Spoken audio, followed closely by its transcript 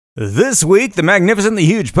This week, the Magnificently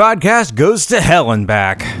Huge podcast goes to hell and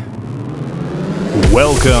back.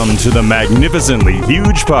 Welcome to the Magnificently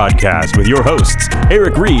Huge podcast with your hosts,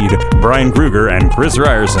 Eric Reed, Brian Kruger, and Chris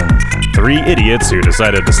Ryerson. Three idiots who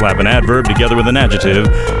decided to slap an adverb together with an adjective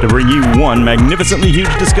to bring you one magnificently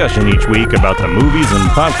huge discussion each week about the movies and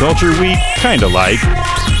pop culture we kinda like,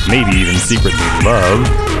 maybe even secretly love,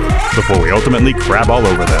 before we ultimately crap all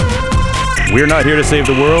over them. We're not here to save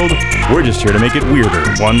the world, we're just here to make it weirder,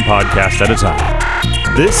 one podcast at a time.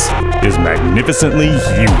 This is Magnificently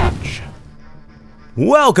Huge.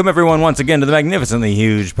 Welcome everyone once again to the Magnificently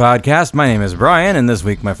Huge podcast. My name is Brian, and this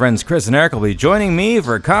week my friends Chris and Eric will be joining me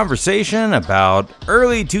for a conversation about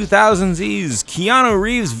early 2000s Keanu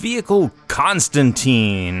Reeves' vehicle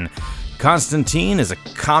Constantine. Constantine is a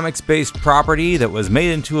comics-based property that was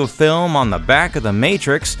made into a film on the back of The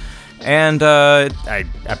Matrix. And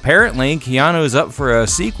apparently, Keanu is up for a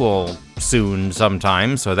sequel soon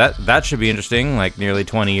sometime, so that should be interesting, like nearly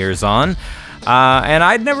 20 years on. And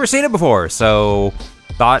I'd never seen it before, so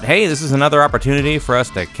thought, hey, this is another opportunity for us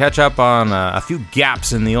to catch up on a few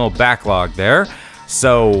gaps in the old backlog there.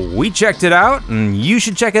 So we checked it out, and you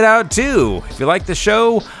should check it out too. If you like the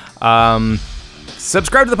show,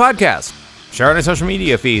 subscribe to the podcast. Share it on our social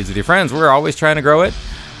media feeds with your friends. We're always trying to grow it.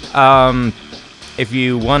 If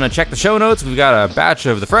you want to check the show notes, we've got a batch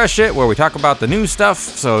of the fresh shit where we talk about the new stuff,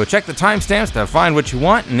 so check the timestamps to find what you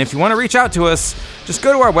want. And if you want to reach out to us, just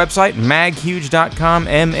go to our website, maghuge.com,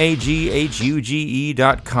 maghuge.com.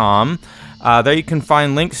 There you can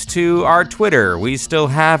find links to our Twitter. We still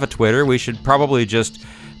have a Twitter. We should probably just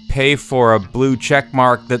pay for a blue check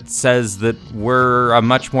mark that says that we're a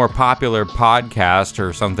much more popular podcast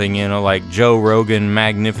or something, you know, like Joe Rogan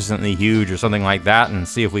Magnificently Huge or something like that, and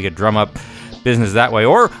see if we could drum up business that way,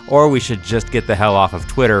 or we should just get the hell off of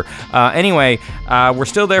Twitter. Anyway, we're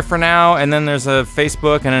still there for now, and then there's a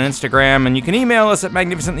Facebook and an Instagram, and you can email us at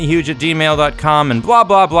magnificentlyhuge@gmail.com, and blah,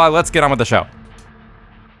 blah, blah. Let's get on with the show.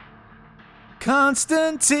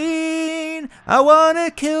 Constantine, I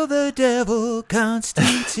wanna kill the devil,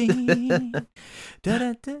 Constantine.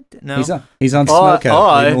 No. He's on smoke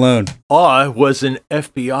out. Leave him alone. I was an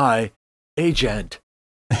FBI agent.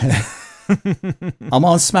 I'm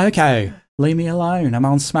on Smoko. Leave me alone. I'm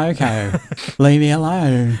on Smoko. Leave me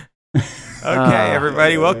alone. Okay,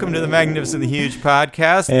 everybody, welcome to the Magnificently Huge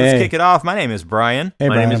podcast. Hey. Let's kick it off. My name is Brian. Hey,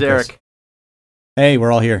 My Brian, name is Eric. Hey,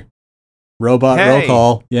 we're all here. Robot roll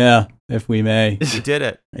call. Yeah, if we may. We did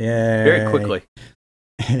it. Yeah. Very quickly.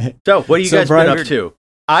 So, what have you guys Brian, been up to?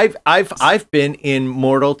 I've been in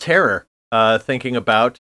mortal terror, thinking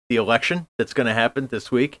about the election that's going to happen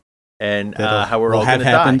this week and how we're all going to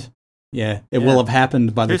die. Yeah, it will have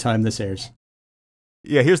happened by the time this airs.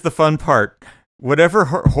 Yeah, here's the fun part. Whatever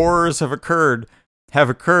horrors have occurred,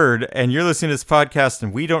 and you're listening to this podcast,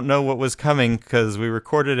 and we don't know what was coming because we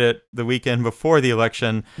recorded it the weekend before the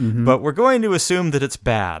election, but we're going to assume that it's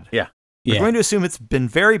bad. Yeah. We're going to assume it's been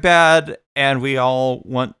very bad, and we all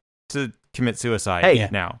want to commit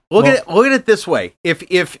suicide now. Look at it this way. If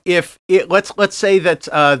it let's say that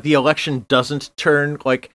the election doesn't turn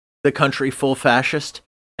like the country full fascist,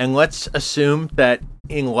 and let's assume that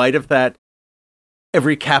in light of that,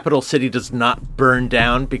 every capital city does not burn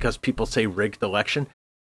down because people say rigged election.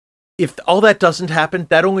 If all that doesn't happen,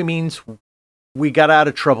 that only means we got out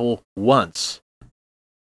of trouble once.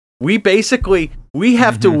 We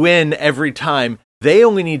have to win every time. They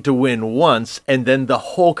only need to win once, and then the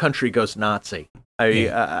whole country goes Nazi.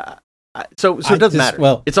 So it doesn't matter.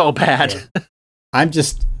 Well, it's all bad.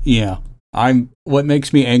 Yeah. What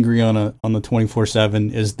makes me angry on the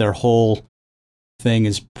 24/7 is their whole thing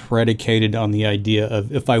is predicated on the idea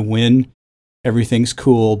of if I win, everything's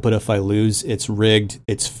cool, but if I lose, it's rigged,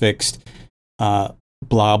 it's fixed, blah,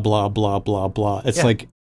 blah, blah, blah, blah. It's like,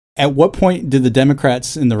 at what point did the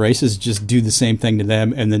Democrats in the races just do the same thing to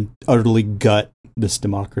them and then utterly gut this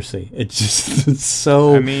democracy? It's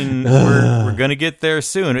so... I mean, we're going to get there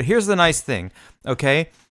soon. Here's the nice thing, okay?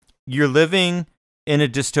 You're living in a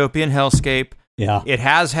dystopian hellscape. Yeah. It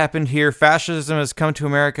has happened here. Fascism has come to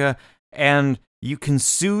America, and you can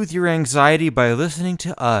soothe your anxiety by listening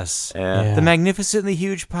to us, the Magnificently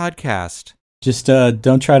Huge podcast. Just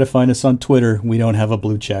don't try to find us on Twitter. We don't have a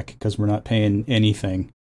blue check because we're not paying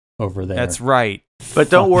anything over there. That's right.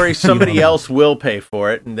 But don't worry, somebody else will pay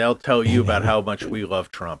for it, and they'll tell you about how much we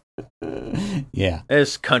love Trump. Yeah.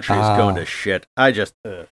 This country is going to shit. All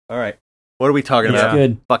right. What are we talking about?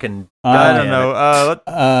 Good. Fucking I don't know.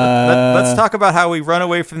 Let's talk about how we run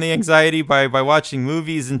away from the anxiety by watching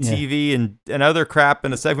movies and TV and other crap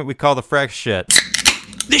in a segment we call the fresh shit.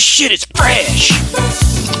 This shit is fresh.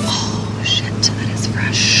 Oh shit, that is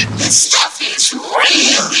fresh. This stuff is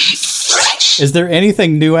real. Is there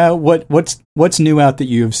anything new out? What's new out that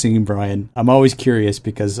you have seen, Brian? I'm always curious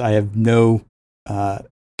because I have no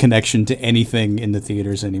connection to anything in the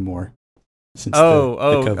theaters anymore. Since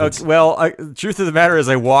okay. Well, truth of the matter is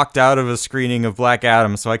I walked out of a screening of Black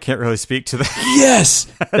Adam, so I can't really speak to that.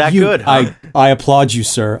 Yes! Good, huh? I applaud you,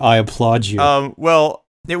 sir. I applaud you. Well,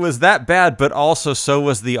 it was that bad, but also so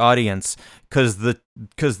was the audience, because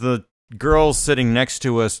the girls sitting next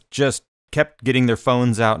to us just kept getting their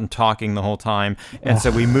phones out and talking the whole time. And so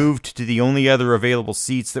we moved to the only other available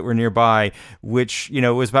seats that were nearby, which, it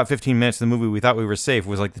was about 15 minutes in the movie. We thought we were safe. It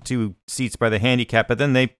was like the 2 seats by the handicap. But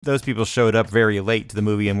then those people showed up very late to the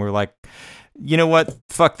movie and were like, you know what?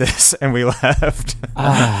 Fuck this. And we left.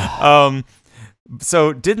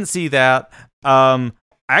 So didn't see that. I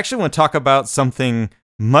actually want to talk about something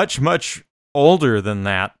much, much older than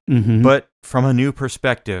that, but from a new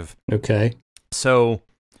perspective. Okay. So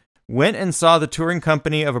went and saw the touring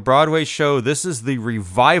company of a Broadway show. This is the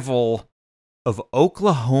revival of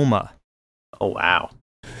Oklahoma. Oh, wow.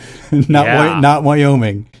 Not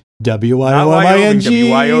Wyoming. W-Y-O-M-I-N-G.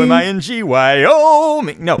 W-Y-O-M-I-N-G.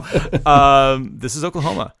 Wyoming. No. This is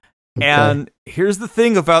Oklahoma. Okay. And here's the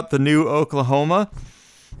thing about the new Oklahoma.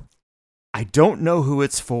 I don't know who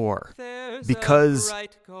it's for. Because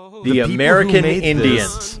the American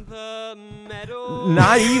Indians.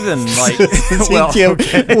 Not even like.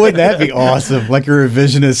 Wouldn't that be awesome? Like a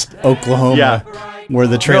revisionist Oklahoma, where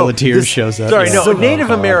the Trail of Tears shows up. Sorry,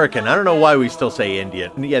 Native American. I don't know why we still say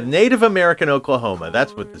Indian. Yeah, Native American Oklahoma.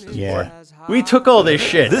 That's what this is for. We took all this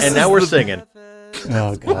shit, and now we're singing.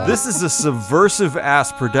 Oh God! This is a subversive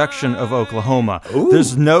ass production of Oklahoma. Ooh.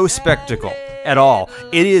 There's no spectacle at all.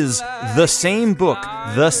 It is the same book,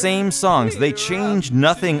 the same songs. They change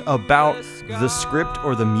nothing about the script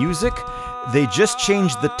or the music. They just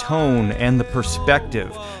change the tone and the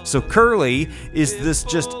perspective. So Curly is this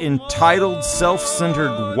just entitled,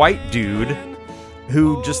 self-centered white dude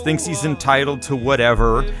who just thinks he's entitled to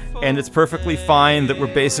whatever, and it's perfectly fine that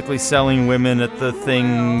we're basically selling women at the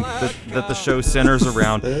thing that the show centers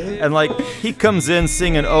around. And like he comes in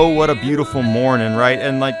singing "Oh, what a beautiful morning," right?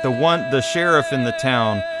 And like the sheriff in the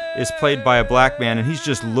town is played by a black man, and he's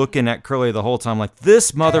just looking at Curly the whole time like,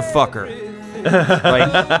 this motherfucker.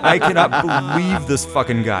 Like, I cannot believe this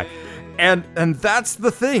fucking guy. And that's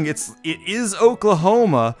the thing. It is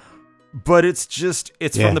Oklahoma, but it's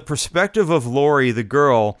from the perspective of Lori, the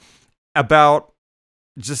girl, about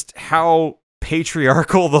just how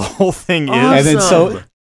patriarchal the whole thing is. And then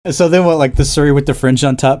so then what, like the Surrey with the fringe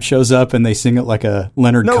on top shows up and they sing it like a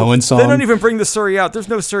Leonard Cohen song? They don't even bring the Surrey out. There's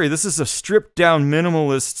no Surrey. This is a stripped down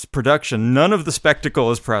minimalist production. None of the spectacle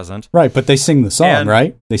is present. Right, but they sing the song,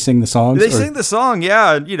 right? They sing the songs? They sing the song,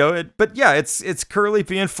 yeah. It's Curly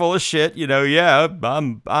being full of shit,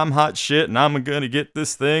 I'm hot shit and I'm gonna get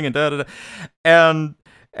this thing and da da da.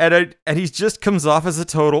 And he just comes off as a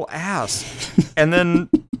total ass. And then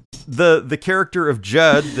the character of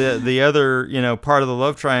Judd, the other, part of the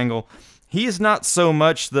love triangle, he is not so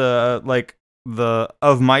much the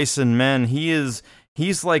of mice and men. He's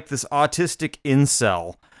like this autistic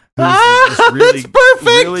incel. That's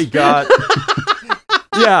perfect. Really got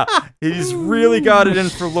he's really got it in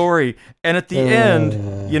for Lori. And at the end,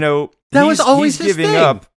 that was always he's his giving thing.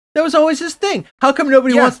 up. That was always his thing. How come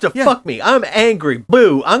nobody wants to fuck me? I'm angry.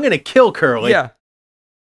 Boo. I'm going to kill Curly. Yeah.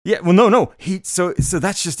 Well, no. So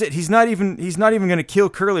that's just it. He's not even going to kill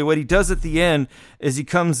Curly. What he does at the end is he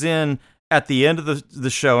comes in at the end of the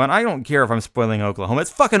show, and I don't care if I'm spoiling Oklahoma.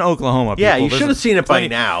 It's fucking Oklahoma. People. Yeah, you should have seen it by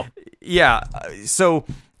now. Yeah. So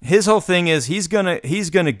his whole thing is he's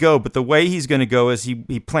gonna go, but the way he's gonna go is he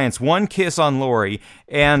plants one kiss on Lori,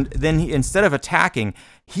 and then instead of attacking,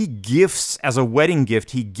 he gifts, as a wedding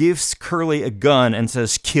gift, he gifts Curly a gun and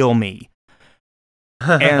says, "Kill me."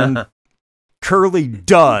 And Curly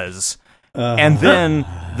does. And then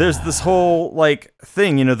there's this whole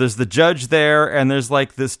thing, there's the judge there, and there's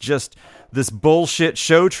this bullshit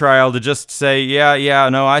show trial to just say,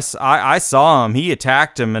 no, I saw him, he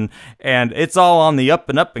attacked him, and it's all on the up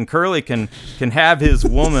and up, and Curly can have his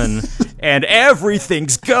woman, and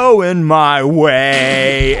everything's going my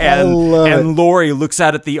way, and Lori looks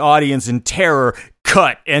out at the audience in terror.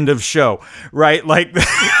 Cut. End of show. Right?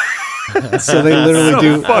 So they literally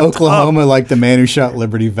do Oklahoma like the man who shot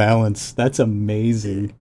Liberty Valance. That's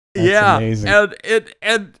amazing. Amazing.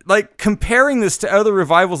 And comparing this to other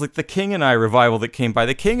revivals like the King and I revival that came by.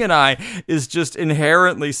 The King and I is just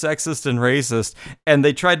inherently sexist and racist, and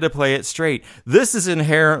they tried to play it straight. This is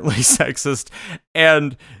inherently sexist,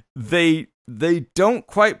 and they don't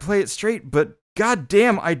quite play it straight, but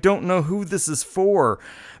goddamn, I don't know who this is for.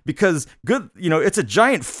 Because it's a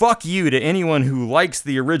giant fuck you to anyone who likes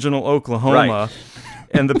the original Oklahoma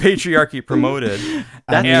and the patriarchy promoted.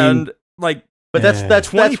 But that's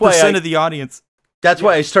 20% of the audience. That's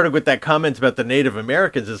why I started with that comment about the Native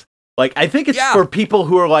Americans. Is like, I think it's for people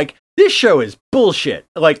who are like, this show is bullshit.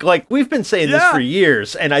 Like we've been saying this for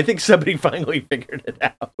years, and I think somebody finally figured it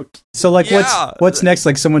out. So like, what's next?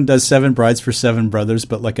 Like, someone does 7 Brides for 7 Brothers,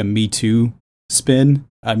 but like a Me Too spin.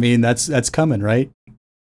 I mean, that's coming, right?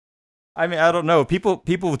 I mean, I don't know.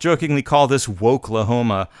 People jokingly call this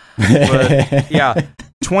Wokelahoma, but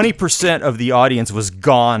 20% of the audience was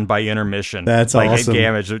gone by intermission. That's awesome.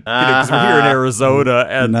 Damaged. We're here in Arizona,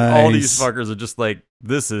 and all these fuckers are just like,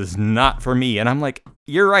 this is not for me. And I'm like,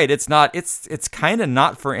 you're right. It's not. It's kind of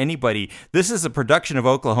not for anybody. This is a production of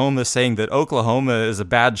Oklahoma saying that Oklahoma is a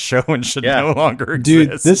bad show and should no longer exist. Dude,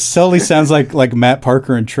 this totally sounds like Matt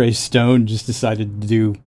Parker and Trey Stone just decided to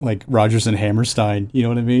do like Rodgers and Hammerstein. You know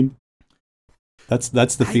what I mean? That's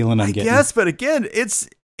the feeling I'm getting. Yes, but again, it's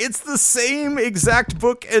the same exact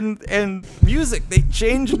book and music. They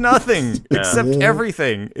changed nothing except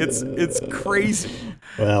everything. It's crazy.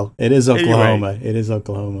 Well, it is Oklahoma. Anyway, it is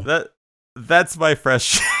Oklahoma. That's my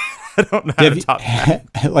fresh. I don't know how to top that.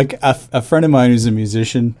 Like a friend of mine who's a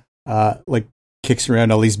musician, like kicks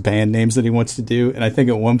around all these band names that he wants to do, and I think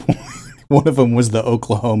at one point one of them was the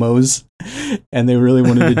Oklahomos, and they really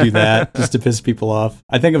wanted to do that just to piss people off.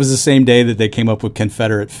 I think it was the same day that they came up with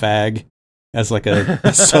Confederate Fag as like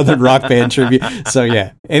a Southern rock band tribute. So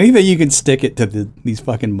yeah, anything you can stick it to these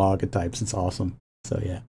fucking MAGA types, it's awesome. So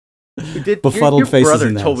yeah, befuddled your faces.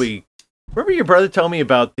 Brother told me. Remember your brother told me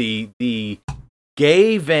about the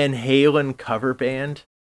gay Van Halen cover band?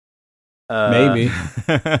 Maybe,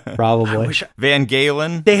 probably Van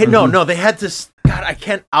Galen. They had no. They had this. God, I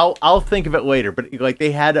can't. I'll think of it later. But like,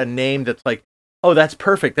 they had a name that's like, oh, that's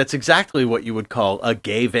perfect. That's exactly what you would call a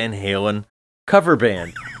gay Van Halen cover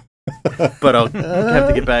band. But I'll have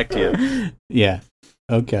to get back to you. Yeah.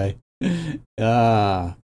 Okay.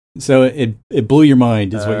 So it blew your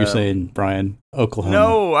mind, is what you're saying, Brian. Oklahoma.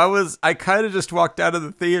 No, I kind of just walked out of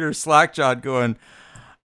the theater slack-jawed going,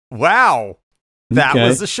 wow. That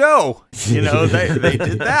was the show. You know, they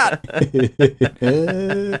did that.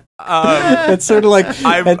 It's sort of like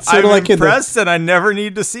I'm impressed, and I never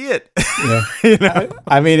need to see it. Yeah. You know?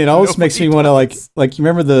 I mean, it always makes me want to like you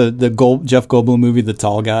remember the Jeff Goldblum movie, The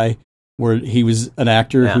Tall Guy, where he was an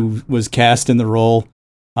actor who was cast in the role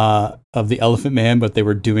of the Elephant Man, but they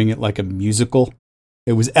were doing it like a musical.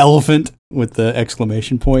 It was Elephant with the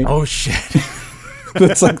exclamation point. Oh shit.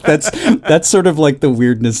 That's like that's sort of like the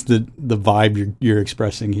weirdness, the vibe you're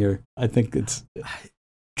expressing here. I think it's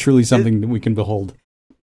truly something that we can behold.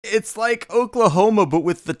 It's like Oklahoma, but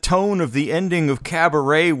with the tone of the ending of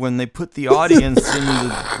Cabaret when they put the audience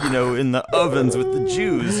in the ovens with the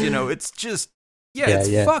Jews. You know, it's just it's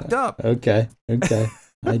fucked up. Okay,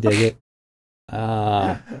 I dig it.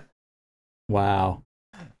 Wow.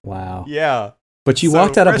 Yeah, but you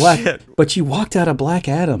walked out of Black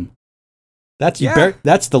Adam. That's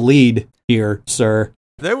the lead here, sir.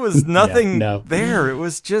 There was nothing there. It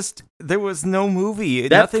was just, there was no movie.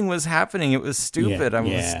 Nothing was happening. It was stupid.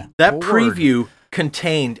 That preview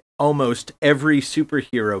contained almost every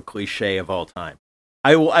superhero cliche of all time.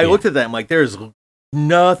 I looked at that and I'm like, there's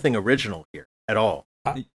nothing original here at all.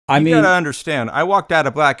 You gotta understand, I walked out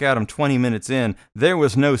of Black Adam 20 minutes in. There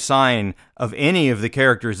was no sign of any of the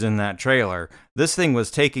characters in that trailer. This thing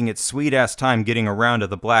was taking its sweet-ass time getting around to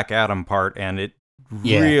the Black Adam part, and it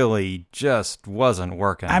really just wasn't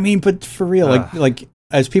working. I mean, but for real, like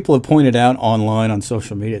as people have pointed out online on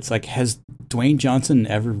social media, it's like, has Duane Johnson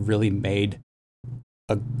ever really made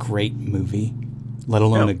a great movie, let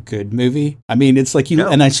alone a good movie? I mean, it's like,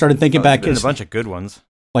 and I started thinking back, there's a bunch of good ones.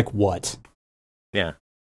 Like what? Yeah.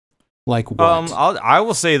 Like what? I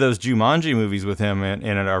will say those Jumanji movies with him in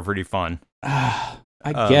it are pretty fun. I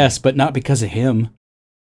guess, but not because of him.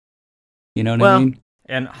 You know what I mean?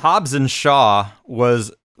 And Hobbs and Shaw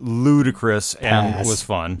was ludicrous and was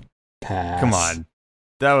fun. Come on.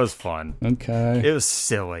 That was fun. Okay. It was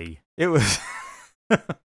silly. It was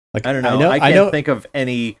like, I don't know. I can't think of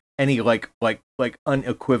any like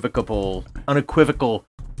unequivocal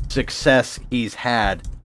success he's had.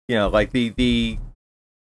 You know, like the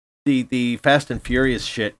Fast and Furious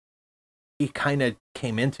shit, he kind of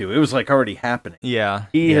came into. It was like already happening. Yeah.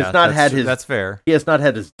 He has not had his... That's fair. He has not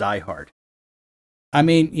had his Die Hard. I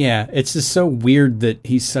mean, yeah, it's just so weird that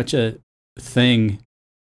he's such a thing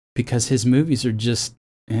because his movies are just...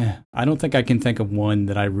 I don't think I can think of one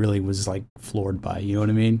that I really was like floored by. You know what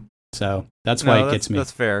I mean? So that's why it gets me.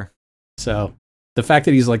 That's fair. So the fact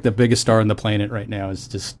that he's like the biggest star on the planet right now is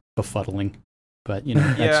just befuddling. But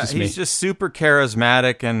that's just me. He's just super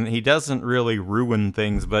charismatic, and he doesn't really ruin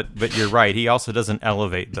things. But you're right, he also doesn't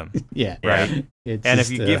elevate them. Yeah, right. It's and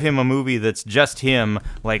just, if you give him a movie that's just him,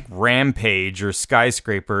 like Rampage or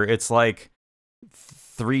Skyscraper, it's like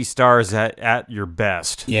 3 stars at your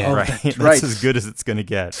best. Yeah, right. That's right. as good as it's going to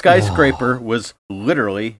get. Skyscraper was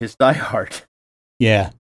literally his Die Hard. Yeah.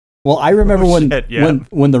 Well, I remember when shit,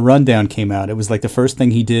 the Rundown came out, it was like the first thing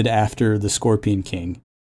he did after The Scorpion King.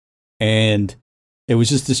 And it was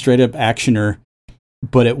just a straight up actioner.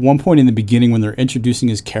 But at one point in the beginning, when they're introducing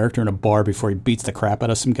his character in a bar before he beats the crap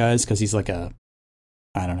out of some guys, because he's like a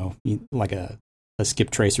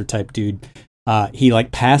Skip Tracer type dude, he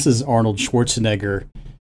like passes Arnold Schwarzenegger,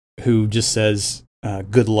 who just says,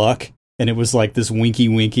 good luck. And it was like this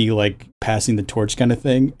winky, like passing the torch kind of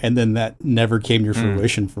thing. And then that never came to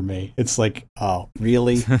fruition for me. It's like, oh,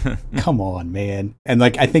 really? Come on, man. And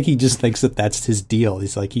like, I think he just thinks that that's his deal.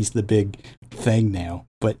 He's like, he's the big thing now.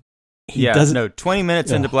 But he doesn't. No, 20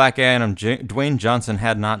 minutes into Black Adam, Duane Johnson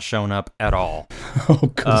had not shown up at all.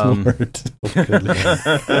 Oh, good Lord. Oh, good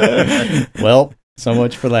Lord. Well, so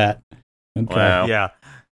much for that. Okay. Wow.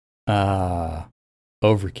 Yeah.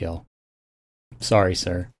 Overkill. Sorry,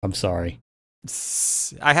 sir. I'm sorry.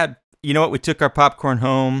 I had, you know what? We took our popcorn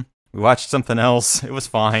home. We watched something else. It was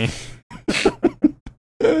fine.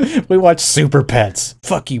 We watched Super Pets.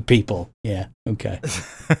 Fuck you, people. Yeah. Okay.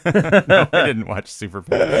 No, I didn't watch Super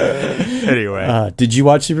Pets. Anyway. Did you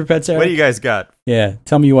watch Super Pets, Eric? What do you guys got? Yeah.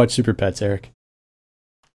 Tell me you watched Super Pets, Eric.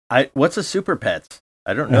 What's a Super Pets?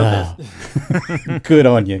 I don't know this. Good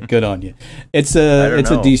on you. Good on you. It's a know.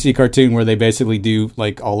 DC cartoon where they basically do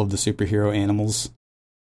like all of the superhero animals.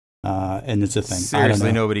 And it's a thing.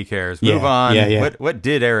 Seriously, nobody cares. Yeah, Move on. yeah. What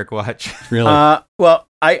did Eric watch? Really? Well,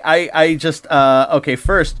 I just okay.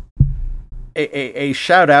 First, a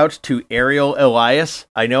shout out to Ariel Elias.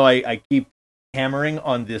 I know I keep hammering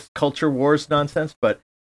on this culture wars nonsense, but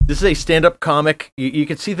this is a stand-up comic. You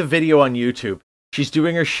can see the video on YouTube. She's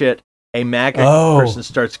doing her shit. A MAGA person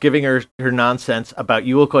starts giving her nonsense about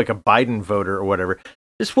you look like a Biden voter or whatever.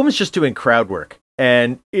 This woman's just doing crowd work,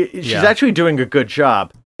 and she's actually doing a good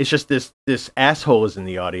job. It's just this asshole is in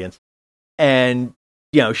the audience, and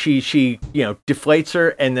she deflates her,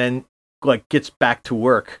 and then like gets back to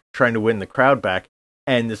work trying to win the crowd back,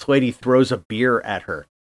 and this lady throws a beer at her,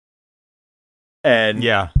 and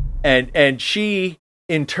and she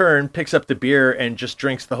in turn picks up the beer and just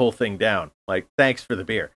drinks the whole thing down. Like, thanks for the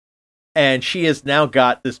beer. And she has now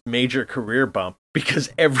got this major career bump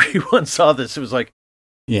because everyone saw this. It was like,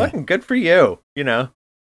 fucking good for you,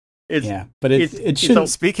 But it shouldn't.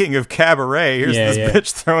 Speaking of cabaret, here's this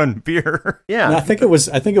bitch throwing beer. Yeah, and I think it was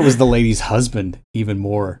the lady's husband even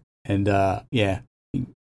more. And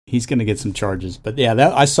he's gonna get some charges. But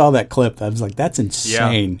I saw that clip. I was like, that's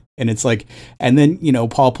insane. Yeah. And it's like, and then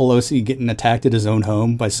Paul Pelosi getting attacked at his own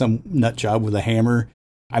home by some nut job with a hammer.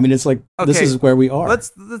 I mean, it's like, this is where we are.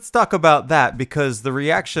 Let's talk about that, because the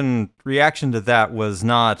reaction to that was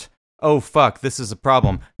not, oh fuck, this is a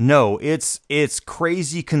problem. No, it's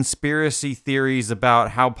crazy conspiracy theories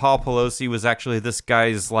about how Paul Pelosi was actually this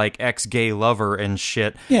guy's like ex-gay lover and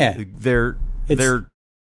shit. Yeah, they're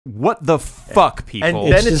what the fuck, people.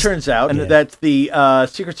 And then it turns out that the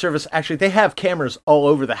Secret Service actually, they have cameras all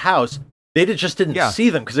over the house. They just didn't see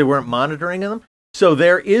them because they weren't monitoring them. So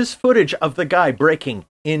there is footage of the guy breaking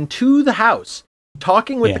into the house,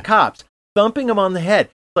 talking with the cops, thumping him on the head.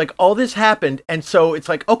 Like, all this happened, and so it's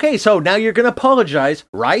like, okay, so now you're going to apologize,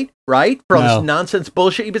 right? For all this nonsense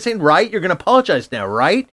bullshit you've been saying, right? You're going to apologize now,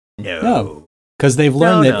 right? No. Because they've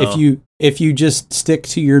learned that if you just stick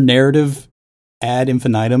to your narrative ad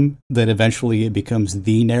infinitum, that eventually it becomes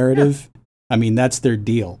the narrative. Yeah. I mean, that's their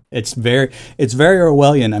deal. It's very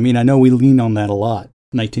Orwellian. I mean, I know we lean on that a lot.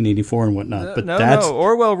 1984 and whatnot, but that's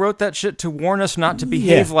Orwell wrote that shit to warn us not to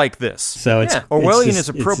behave like this. So it's Orwellian is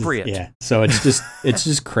appropriate. So it's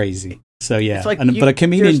just crazy. So it's like but a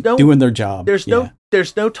comedian doing their job. There's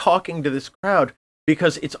no talking to this crowd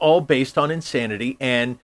because it's all based on insanity,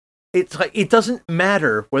 and it's like it doesn't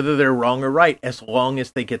matter whether they're wrong or right as long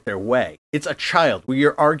as they get their way. It's a child.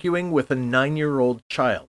 You're arguing with a 9-year-old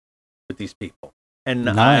child with these people, and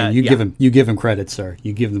you give him credit, sir.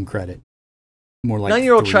 You give them credit. More like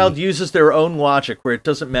 9-year-old child uses their own logic where it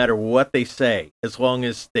doesn't matter what they say as long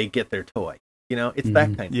as they get their toy. It's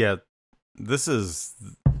that kind of thing. This is...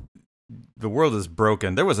 The world is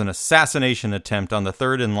broken. There was an assassination attempt on the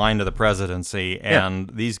third in line to the presidency, and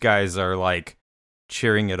these guys are like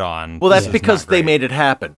cheering it on. Well, that's because they made it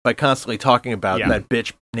happen by constantly talking about that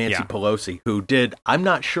bitch Nancy Pelosi, who did I'm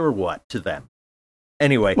not sure what to them.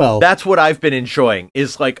 Anyway, Well- that's what I've been enjoying,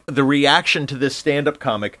 is like the reaction to this stand-up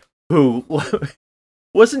comic who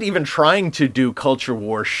wasn't even trying to do culture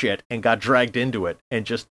war shit and got dragged into it and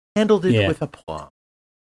just handled it with aplomb.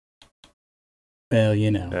 Well,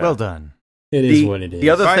 you know. Well done. It is what it is. The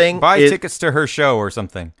other thing buy is, tickets to her show or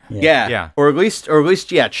something. yeah, or at least,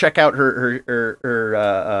 check out her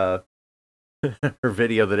her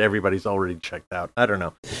video that everybody's already checked out. I don't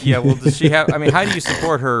know. Yeah, well, does she have? I mean, how do you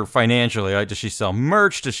support her financially? Like, does she sell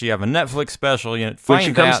merch? Does she have a Netflix special? You know, When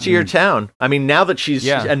she comes to your town, I mean, now that she's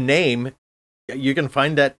a name, you can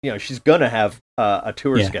find that she's gonna have a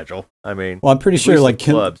tour schedule. I mean, well, I'm pretty sure like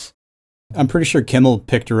clubs. I'm pretty sure Kimmel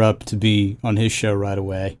picked her up to be on his show right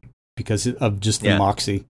away because of just the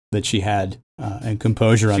moxie that she had and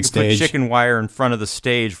composure on stage. Put chicken wire in front of the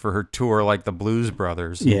stage for her tour, like the Blues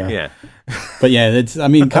Brothers. Yeah. But it's. I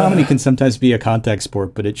mean, comedy can sometimes be a contact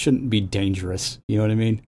sport, but it shouldn't be dangerous. You know what I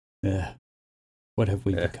mean? What have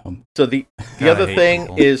we become? So the other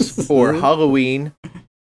thing is for Halloween.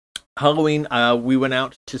 We went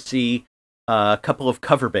out to see a couple of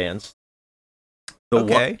cover bands. Were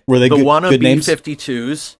they the good Wanna names?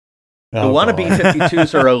 B-52s? The Wanna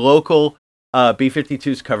B-52s are a local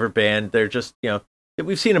B-52s cover band. They're just,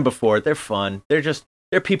 we've seen them before. They're fun.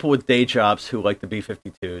 They're people with day jobs who like the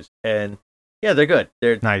B-52s. And yeah, they're good.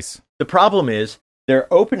 They're nice. The problem is their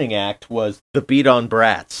opening act was the Beat On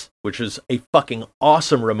Brats, which was a fucking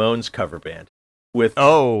awesome Ramones cover band.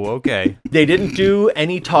 They didn't do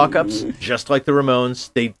any talk-ups, just like the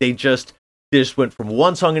Ramones. They just went from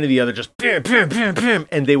one song into the other, just bam, bam, bam, bam,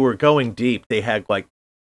 and they were going deep. They had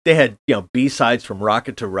B-sides from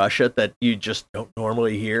Rocket to Russia that you just don't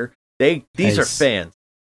normally hear. These are fans,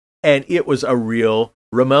 and it was a real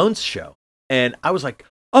Ramones show. And I was like,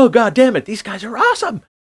 oh god damn it, these guys are awesome.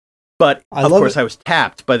 But of course, I was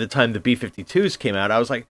tapped by the time the B-52s came out. I was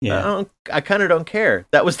like, I kind of don't care.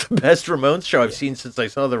 That was the best Ramones show I've seen since I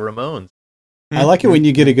saw the Ramones. I like it when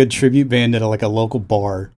you get a good tribute band at a local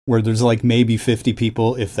bar where there's like maybe 50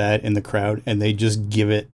 people, if that, in the crowd, and they just give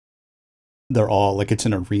it their all, like it's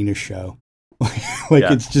an arena show.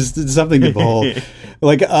 It's something to behold.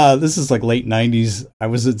 This is like late 90s. I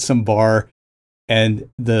was at some bar, and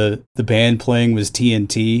the band playing was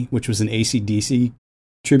TNT, which was an AC/DC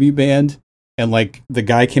tribute band, and like the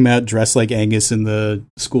guy came out dressed like Angus in the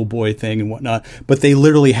schoolboy thing and whatnot. But they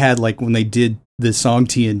literally had, like, when they did the song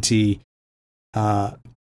TNT,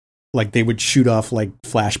 like they would shoot off like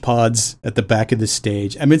flash pods at the back of the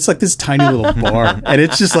stage. I mean, it's like this tiny little bar, and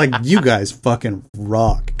it's just like, you guys fucking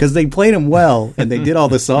rock, because they played them well and they did all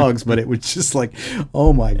the songs, but it was just like,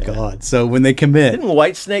 oh my god. So when they commit, didn't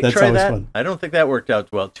Whitesnake try that? Fun. I don't think that worked out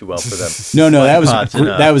too well for them. No, that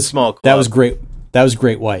was small club. That was great. That was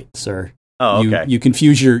Great White, sir. Oh, okay. You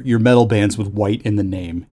confuse your metal bands with white in the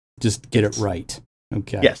name. Just get it right.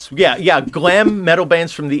 Okay. Yes. Yeah. Glam metal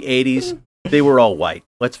bands from the 80s, they were all white.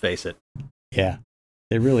 Let's face it. Yeah,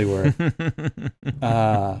 they really were.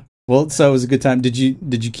 Well, so it was a good time. Did you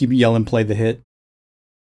keep yelling, "Play the hit"?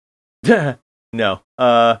 No.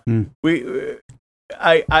 We.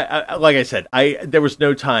 I like I said, there was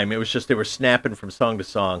no time. It was just they were snapping from song to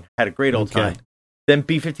song. Had a great old time. Then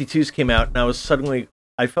B-52s came out, and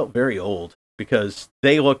I felt very old, because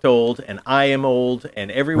they looked old, and I am old,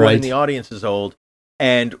 and everyone in the audience is old.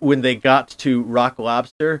 And when they got to Rock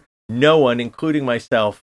Lobster, no one, including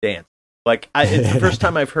myself, danced. Like, it's the first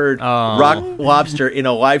time I've heard Rock Lobster in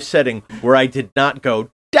a live setting where I did not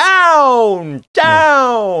go down.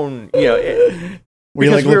 Were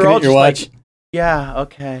you like looking at your watch? Yeah.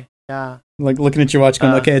 Okay. Yeah. Like looking at your watch,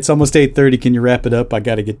 going, okay, it's almost 8:30. Can you wrap it up? I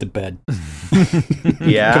got to get to bed.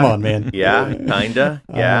 Yeah. Come on, man. Yeah. Kinda.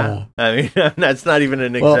 Yeah. I mean, that's not even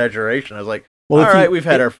an exaggeration. I was like, all right, we've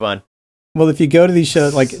had our fun. Well, if you go to these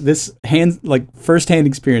shows, like this first-hand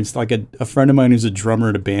experience, like a friend of mine who's a drummer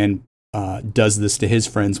in a band does this to his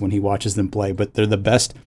friends when he watches them play, but they're the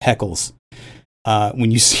best heckles when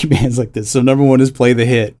you see bands like this. So number one is Play the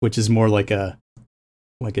Hit, which is more like a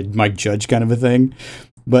Mike Judge kind of a thing.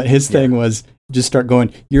 But his thing was just start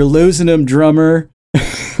going, "You're losing him, drummer."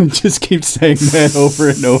 Just keep saying that over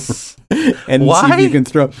and over. And why? See if you can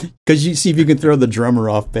see if you can throw the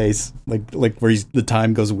drummer off base, like where the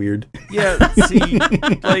time goes weird. Yeah, see,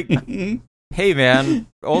 like, hey man,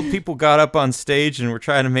 old people got up on stage and we're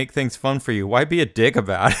trying to make things fun for you. Why be a dick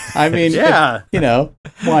about it? I mean,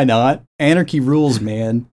 why not? Anarchy rules,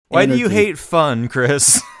 man. Why do you hate fun,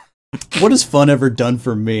 Chris? What has fun ever done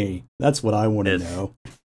for me? That's what I want to know.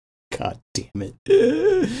 God damn it.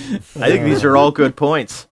 I think these are all good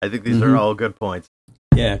points.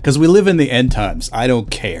 Yeah, because we live in the end times. I don't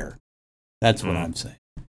care. That's what I'm saying.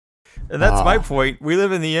 And that's my point. We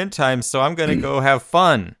live in the end times, so I'm going to go have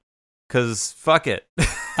fun. Because fuck it.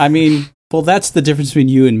 I mean, well, that's the difference between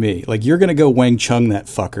you and me. Like, you're going to go Wang Chung that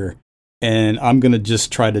fucker, and I'm going to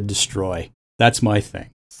just try to destroy. That's my thing.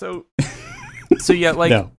 So yeah, like,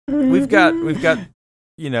 No. we've got,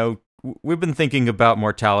 you know, we've been thinking about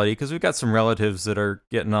mortality because we've got some relatives that are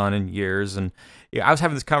getting on in years. And yeah, I was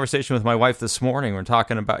having this conversation with my wife this morning. We're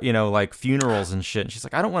talking about, you know, like funerals and shit. And she's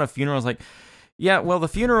like, I don't want a funeral. I was like, yeah, well, the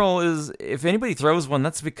funeral is, if anybody throws one,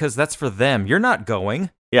 that's because that's for them. You're not going.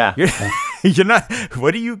 Yeah. You're not.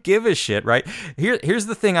 What do you give a shit, right? Here's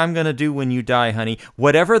the thing I'm going to do when you die, honey.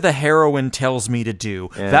 Whatever the heroine tells me to do,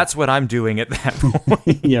 that's what I'm doing at that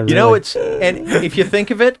point. Yeah, really. You know, and if you think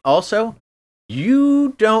of it, also,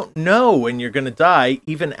 you don't know when you're going to die,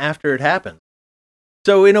 even after it happens.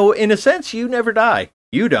 So, in a sense, you never die.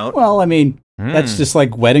 You don't. Well, I mean, that's just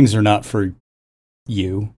like weddings are not for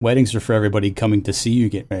you. Weddings are for everybody coming to see you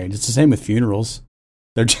get married. It's the same with funerals.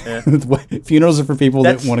 They're funerals are for people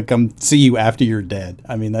that want to come see you after you're dead.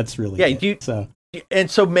 I mean, that's really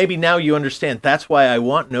And so maybe now you understand. That's why I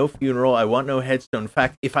want no funeral. I want no headstone. In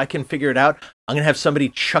fact, if I can figure it out, I'm going to have somebody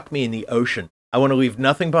chuck me in the ocean. I want to leave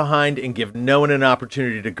nothing behind and give no one an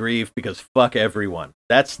opportunity to grieve because fuck everyone.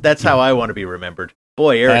 That's how I want to be remembered.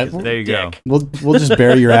 Boy, Eric is there you dick. go. We'll just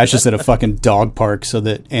bury your ashes at a fucking dog park so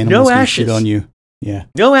that animals can shit on you. Yeah.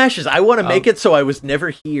 No ashes. I want to make it so I was never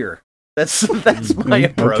here. That's my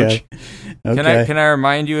approach. Okay. Can I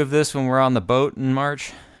remind you of this when we're on the boat in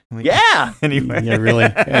March? Yeah. Anyway. Yeah, really.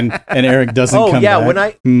 And Eric doesn't come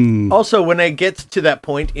back. When I get to that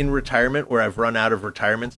point in retirement where I've run out of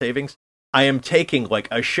retirement savings, I am taking like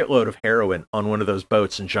a shitload of heroin on one of those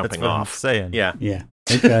boats and jumping That's what off. I'm saying. Yeah. Yeah.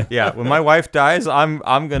 Okay. Yeah. When my wife dies, I'm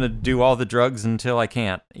gonna do all the drugs until I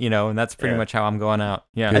can't, and that's pretty much how I'm going out.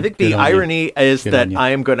 Yeah. I think the irony is that you. I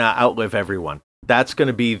am gonna outlive everyone. That's going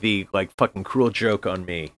to be the fucking cruel joke on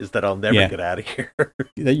me is that I'll never get out of here.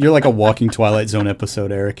 You're like a walking Twilight Zone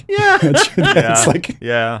episode, Eric. Yeah. It's like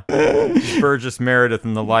Burgess Meredith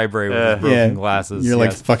in the library with his broken glasses. You're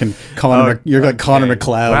like fucking Connor. You're like Connor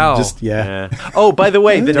McLeod. Wow. Just Oh, by the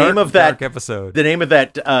way, the name of that episode. The name of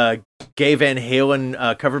that gay Van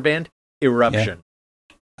Halen cover band, Eruption.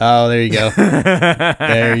 Yeah. Oh, there you go.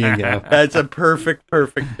 There you go. That's a perfect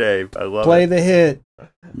name. I love Play it. the hit.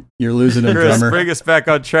 You're losing a Chris, drummer. bring us back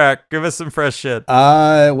on track. Give us some fresh shit.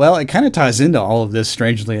 Well, it kind of ties into all of this,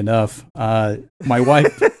 strangely enough. My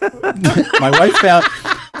wife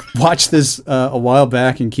watched this a while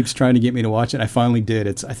back and keeps trying to get me to watch it. I finally did.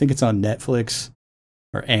 I think it's on Netflix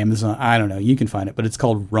or Amazon. I don't know. You can find it, but it's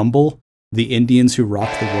called Rumble: The Indians Who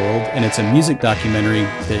Rocked the World, and it's a music documentary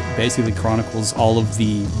that basically chronicles all of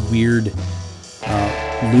the weird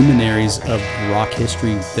luminaries of rock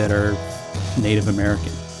history that are Native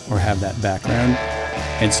American or have that background.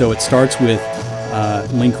 And so it starts with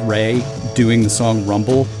Link Ray doing the song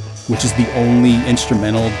Rumble, which is the only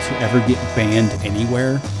instrumental to ever get banned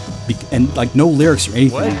anywhere. And like no lyrics or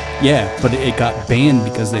anything. What? Yeah, but it got banned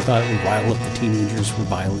because they thought it would rile up the teenagers for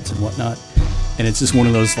violence and whatnot. And it's just one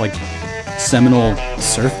of those like seminal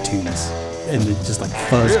surf tunes. And it just like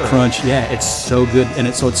fuzz, crunch. Yeah, it's so good.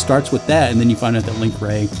 And so it starts with that, and then you find out that Link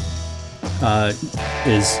Ray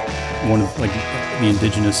is one of like the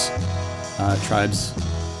indigenous tribes.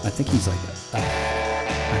 I think he's like I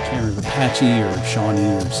can't remember, Apache or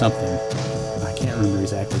Shawnee or something. I can't remember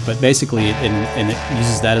exactly, but basically, it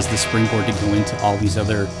uses that as the springboard to go into all these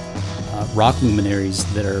other rock luminaries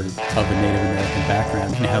that are of a Native American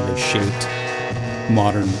background and how they shaped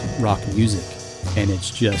modern rock music. And it's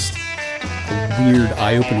just a weird,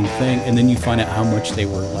 eye-opening thing. And then you find out how much they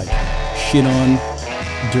were like shit on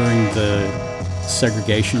during the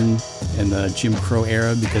segregation and the Jim Crow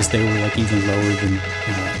era because they were like even lower than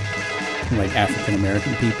like African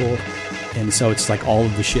American people. And so it's like all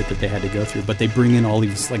of the shit that they had to go through, but they bring in all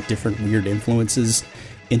these like different weird influences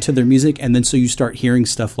into their music. And then so you start hearing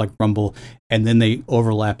stuff like Rumble, and then they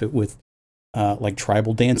overlap it with like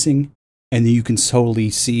tribal dancing, and then you can totally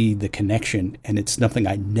see the connection, and it's nothing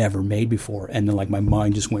I never made before. And then like my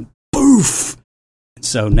mind just went poof.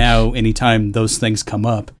 So now anytime those things come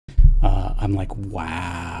up, I'm like,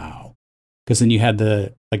 wow. Because then you had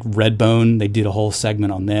the like Redbone, they did a whole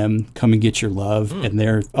segment on them, Come and Get Your Love, and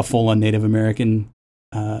they're a full-on Native American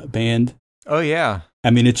band. Oh yeah. I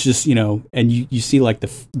mean, it's just, and you see like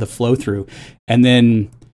the flow through. And then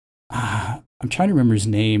I'm trying to remember his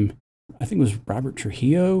name. I think it was Robert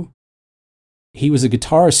Trujillo. He was a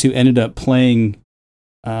guitarist who ended up playing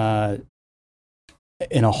in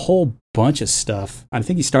a whole bunch of stuff. I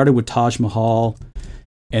think he started with Taj Mahal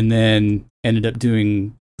and then ended up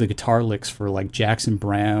doing the guitar licks for like Jackson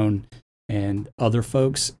Browne and other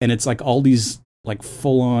folks, and it's like all these like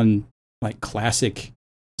full on like classic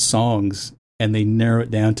songs, and they narrow it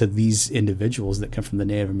down to these individuals that come from the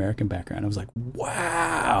Native American background. I was like,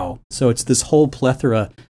 wow. So it's this whole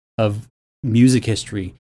plethora of music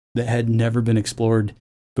history that had never been explored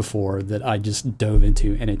before that I just dove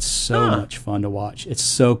into, and it's so much fun to watch. It's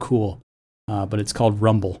so cool. But it's called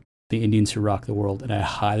Rumble, The Indians Who Rock the World, and I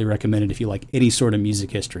highly recommend it if you like any sort of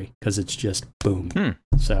music history, because it's just boom.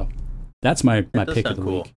 So that's my pick of the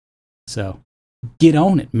week. So get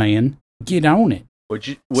on it, man. Get on it. What'd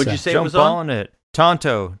you say it was Jump on? on it.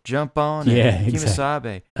 Tonto, jump on it. Yeah,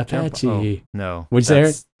 exactly. Kimasabe. Apache. No. What'd you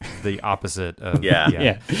that's the opposite of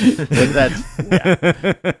Yeah.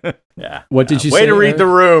 Yeah. What did you say? Way to read the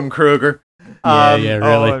room, Kruger. Yeah,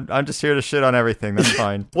 really. I'm just here to shit on everything. That's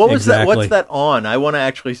fine. What was that? Exactly. What's that on? I want to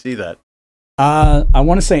actually see that. I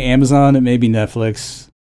want to say Amazon and maybe Netflix.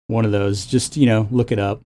 One of those. Just, look it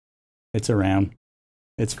up. It's around.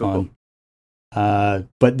 It's fun. But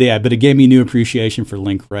it gave me new appreciation for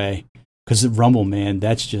Link Ray, because Rumble, man,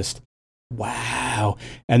 that's just wow.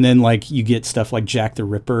 And then like you get stuff like Jack the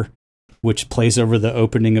Ripper, which plays over the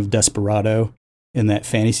opening of Desperado in that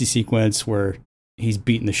fantasy sequence where he's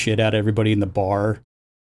beating the shit out of everybody in the bar,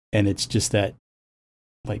 and it's just that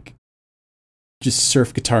like just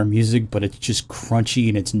surf guitar music, but it's just crunchy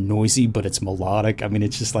and it's noisy, but it's melodic. I mean,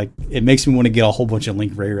 it's just like, it makes me want to get a whole bunch of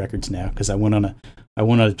Link Ray records now, because I went on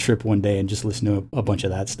a trip one day and just listened to a bunch of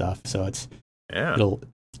that stuff. So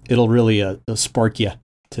it'll really spark you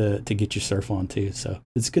to get your surf on too. So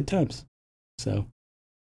it's good times. So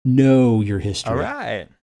know your history. All right.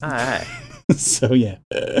 So yeah,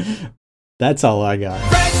 that's all I got.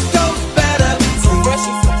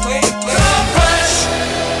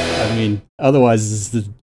 I mean, otherwise, this is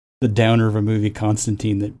the downer of a movie,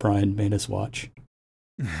 Constantine, that Brian made us watch.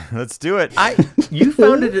 Let's do it. You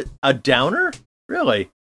found it a downer? Really?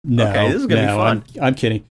 No. Okay, this is going to be fun. I'm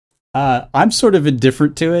kidding. I'm sort of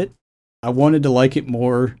indifferent to it. I wanted to like it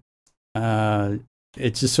more.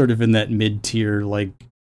 It's just sort of in that mid-tier, like,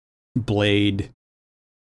 Blade.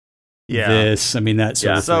 Yeah. This. I mean, that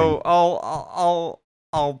sort of thing. So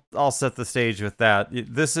I'll set the stage with that.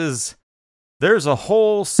 There's a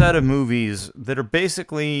whole set of movies that are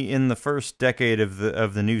basically in the first decade of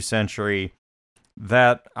the new century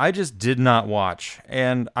that I just did not watch,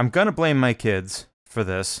 and I'm gonna blame my kids for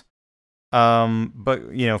this, but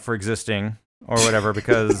for existing or whatever,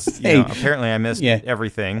 because apparently I missed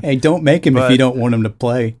everything. Hey, don't make him if you don't want him to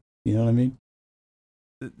play. You know what I mean?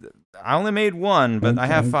 I only made one, but I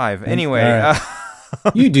have 5 anyway. Right.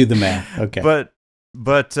 You do the math, okay?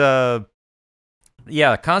 But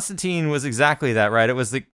yeah, Constantine was exactly that, right? It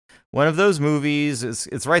was one of those movies.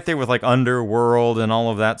 It's right there with like Underworld and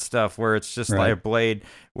all of that stuff, where it's just like a Blade,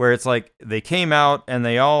 where it's like they came out and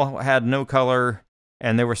they all had no color,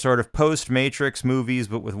 and they were sort of post-Matrix movies,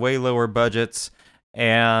 but with way lower budgets.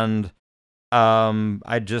 And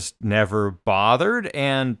I just never bothered,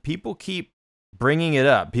 and people keep bringing it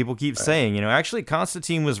up. People keep saying, actually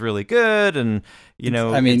Constantine was really good, and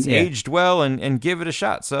it's aged well, and give it a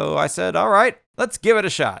shot. So I said, all right, let's give it a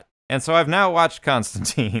shot. And so I've now watched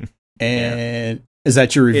Constantine. And is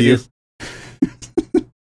that your review?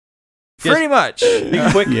 Pretty much.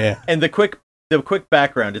 And the quick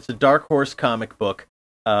background. It's a Dark Horse comic book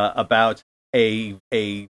about a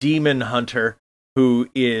demon hunter who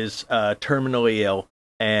is terminally ill,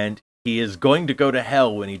 and he is going to go to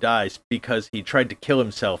hell when he dies because he tried to kill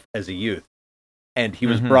himself as a youth, and he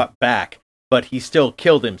was brought back, but he still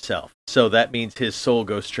killed himself. So that means his soul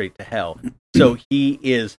goes straight to hell. So he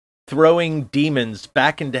is throwing demons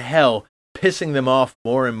back into hell, pissing them off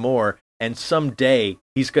more and more, and someday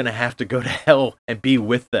he's going to have to go to hell and be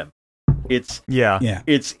with them. It's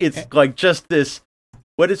like just this.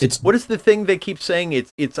 What is the thing they keep saying?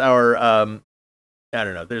 It's our I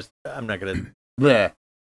don't know. I'm not gonna. Bleh.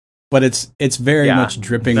 But it's very much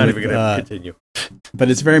dripping. Not with, even gonna continue. But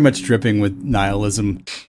it's very much dripping with nihilism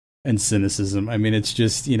and cynicism. I mean, it's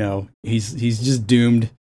just he's just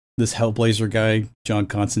doomed, this Hellblazer guy, John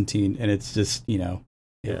Constantine, and it's just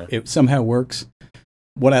it somehow works.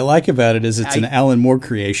 What I like about it is it's an Alan Moore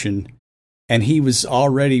creation, and he was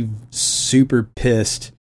already super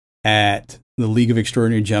pissed at the League of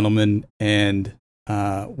Extraordinary Gentlemen and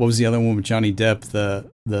what was the other one with Johnny Depp,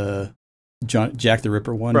 the Jack the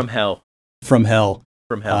Ripper one? From Hell.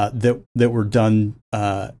 That were done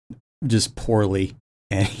just poorly,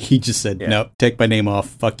 and he just said, "No, take my name off.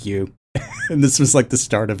 Fuck you." And this was like the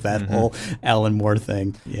start of that whole Alan Moore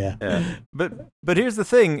thing. Yeah. But here's the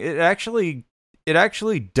thing: it actually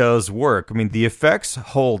does work. I mean, the effects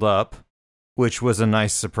hold up, which was a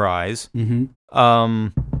nice surprise.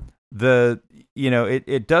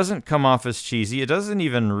 it doesn't come off as cheesy. It doesn't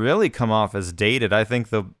even really come off as dated. I think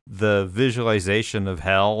the visualization of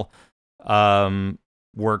hell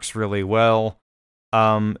works really well.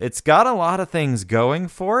 It's got a lot of things going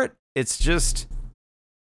for it. It's just,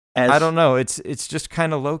 I don't know. It's just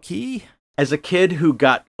kind of low key. As a kid who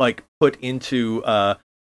got like put into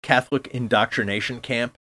Catholic indoctrination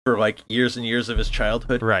camp for like years and years of his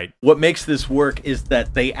childhood, right? What makes this work is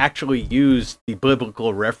that they actually use the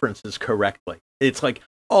biblical references correctly. It's like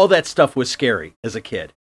all that stuff was scary as a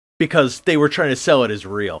kid because they were trying to sell it as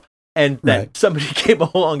real, and that somebody came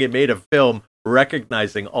along and made a film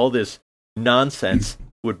recognizing all this nonsense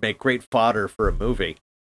would make great fodder for a movie.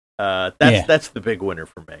 That's the big winner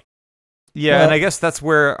for me. Yeah, and I guess that's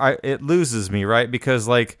where it loses me, right? Because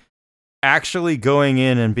like actually going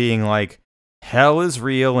in and being like, hell is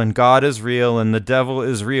real and God is real and the devil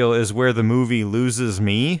is real is where the movie loses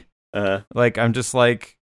me. Like I'm just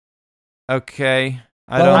like, okay,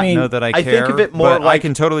 I don't know that I care. Think of it more but like, I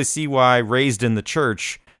can totally see why raised in the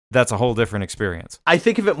church, that's a whole different experience. I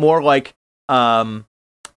think of it more like The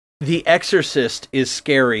Exorcist is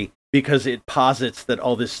scary because it posits that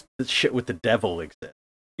all this shit with the devil exists.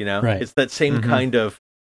 You know, it's that same kind of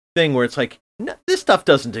thing where it's like, no, this stuff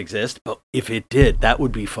doesn't exist, but if it did, that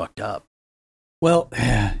would be fucked up. Well,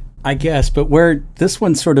 I guess, but where this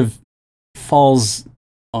one sort of falls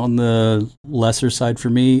on the lesser side for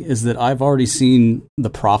me is that I've already seen The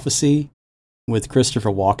Prophecy with Christopher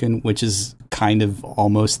Walken, which is kind of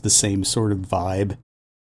almost the same sort of vibe.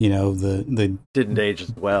 You know, the didn't age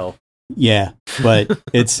as well. Yeah, but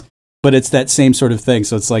it's that same sort of thing.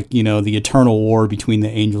 So it's like, you know, the eternal war between the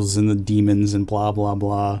angels and the demons and blah, blah,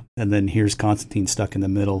 blah. And then here's Constantine stuck in the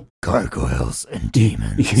middle. Gargoyles and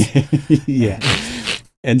demons. Yeah.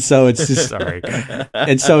 And so it's just, sorry.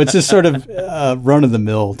 And so it's just sort of run of the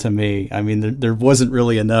mill to me. I mean, there wasn't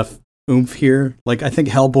really enough oomph here. Like, I think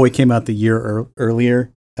Hellboy came out the year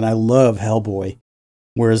earlier, and I love Hellboy.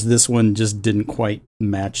 Whereas this one just didn't quite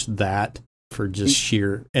match that for just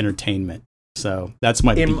sheer entertainment. So that's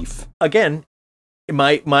my beef. Again,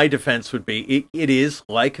 my defense would be it is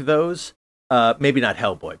like those, maybe not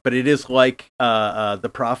Hellboy, but it is like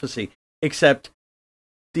The Prophecy, except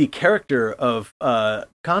the character of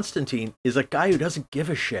Constantine is a guy who doesn't give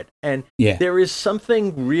a shit, and there is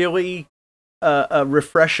something really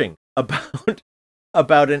refreshing about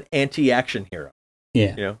an anti-action hero.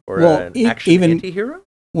 Yeah, you know, or an action anti-hero.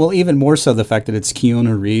 Well, even more so the fact that it's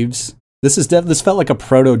Keanu Reeves. This felt like a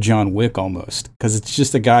proto John Wick almost, because it's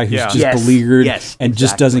just a guy who's just beleaguered and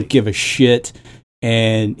just doesn't give a shit,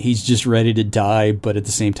 and he's just ready to die, but at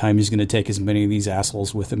the same time he's going to take as many of these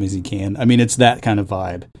assholes with him as he can. I mean, it's that kind of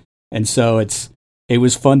vibe. And so it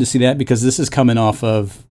was fun to see that, because this is coming off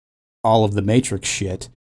of all of the Matrix shit,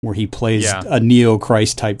 where he plays a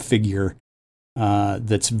Neo-Christ type figure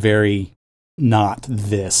that's very not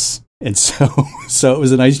this. And so it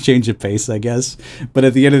was a nice change of pace, I guess. But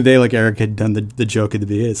at the end of the day, like Eric had done the joke at the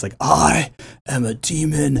beginning, it's like, I am a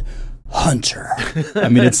demon hunter. I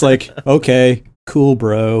mean, it's like, okay, cool,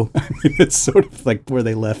 bro. I mean, it's sort of like where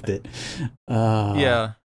they left it.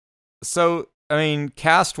 Yeah. So, I mean,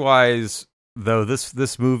 cast-wise, though,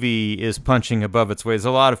 this movie is punching above its weight. There's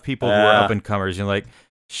a lot of people who are up-and-comers. You know, like,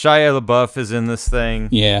 Shia LaBeouf is in this thing.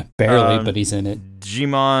 Yeah, barely, but he's in it.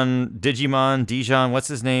 Dijon, what's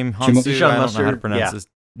his name? Hansu? I don't know how to pronounce this.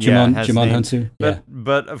 Jimon Hansu.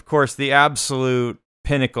 But of course, the absolute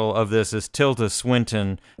pinnacle of this is Tilda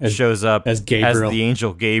Swinton shows up as Gabriel, as the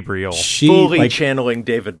angel Gabriel. She fully channeling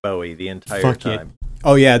David Bowie the entire time.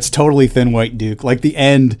 Oh yeah, it's totally Thin White Duke. Like the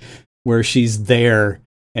end where she's there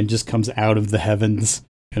and just comes out of the heavens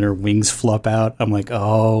and her wings flop out. I'm like,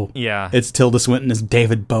 oh, yeah, it's Tilda Swinton as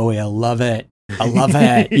David Bowie. I love it.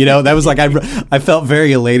 You know, that was like, I felt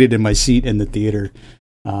very elated in my seat in the theater.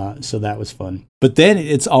 So that was fun. But then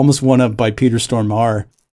it's almost one up by Peter Stormare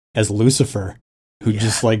as Lucifer, who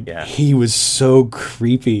he was so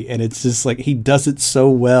creepy. And it's just like, he does it so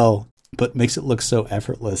well, but makes it look so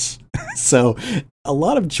effortless. So a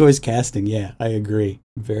lot of choice casting. Yeah, I agree.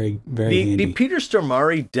 Very, very handy. The Peter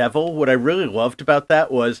Stormare devil, what I really loved about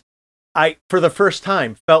that was I, for the first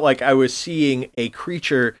time, felt like I was seeing a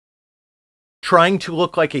creature trying to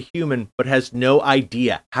look like a human, but has no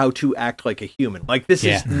idea how to act like a human. Like, this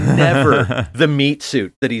is never the meat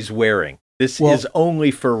suit that he's wearing. This is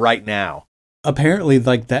only for right now. Apparently,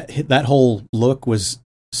 like that whole look was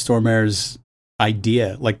Stormare's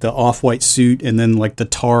idea, like the off-white suit and then like the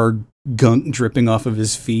tar gunk dripping off of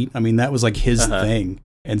his feet. I mean, that was like his thing.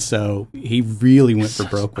 And so he really went for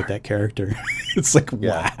broke with that character. It's like,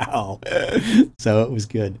 wow. So it was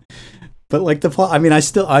good. But like the plot, I mean,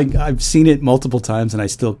 I've seen it multiple times, and I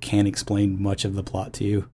still can't explain much of the plot to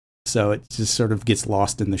you. So it just sort of gets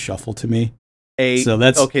lost in the shuffle to me. So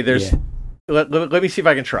that's okay. There's let me see if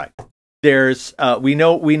I can try. There's we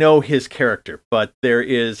know his character, but there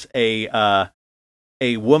is a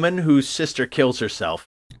woman whose sister kills herself,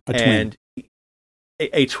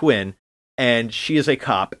 a twin, and she is a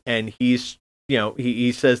cop, and he's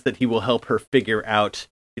he says that he will help her figure out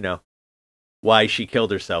why she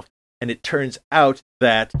killed herself. And it turns out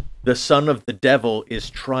that the son of the devil is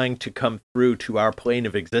trying to come through to our plane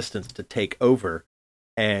of existence to take over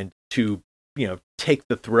and to, take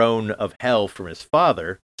the throne of hell from his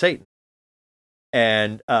father, Satan.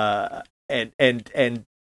 And the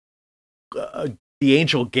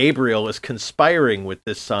angel Gabriel is conspiring with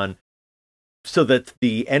this son so that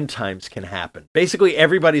the end times can happen. Basically,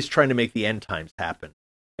 everybody's trying to make the end times happen.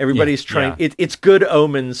 Everybody's trying. Yeah. It's good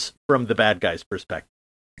omens from the bad guy's perspective.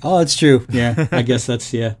 Oh, that's true. Yeah, I guess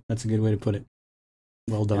that's a good way to put it.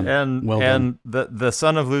 Well done. And the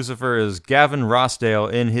son of Lucifer is Gavin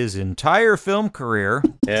Rossdale in his entire film career.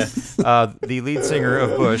 Yeah. The lead singer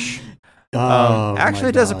of Bush.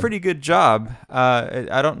 Actually does a pretty good job.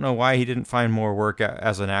 I don't know why he didn't find more work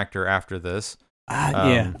as an actor after this.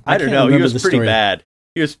 I don't know. He was pretty bad.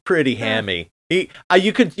 He was pretty hammy.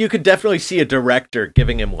 You could definitely see a director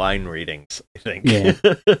giving him line readings, I think. Yeah.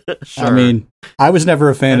 Sure. I mean, I was never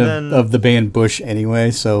a fan of the band Bush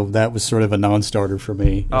anyway, so that was sort of a non-starter for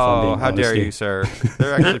me. How dare you, sir?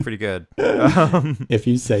 They're actually pretty good. If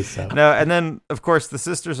you say so. No, and then, of course, the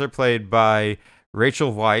sisters are played by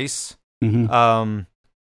Rachel Weisz,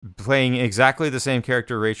 playing exactly the same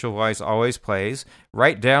character Rachel Weisz always plays,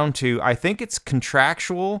 right down to, I think it's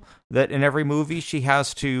contractual that in every movie she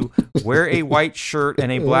has to wear a white shirt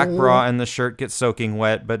and a black bra, and the shirt gets soaking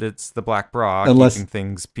wet, but it's the black bra keeping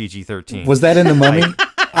things PG-13. Was that in The Mummy?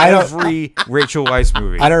 Every Rachel Weisz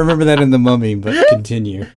movie. I don't remember that in The Mummy, but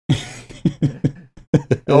continue.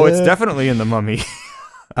 Oh, it's definitely in The Mummy.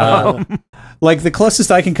 Like the closest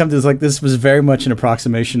I can come to is like this was very much an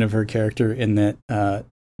approximation of her character in that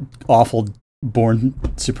awful Born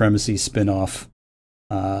Supremacy spinoff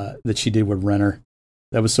that she did with Renner.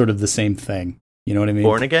 That was sort of the same thing. You know what I mean?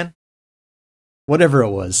 Born Again? Whatever it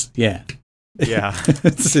was. Yeah. Yeah.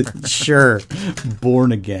 Sure.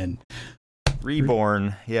 Born Again.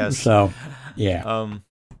 Reborn. Yes. So, yeah.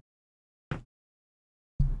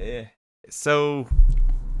 So...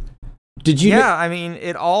 Did you? Yeah, I mean,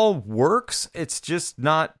 it all works. It's just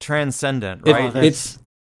not transcendent, right?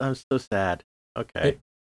 I'm so sad. Okay.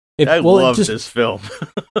 I love this film.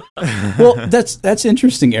 Well, that's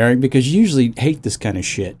interesting, Eric, because you usually hate this kind of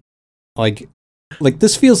shit. Like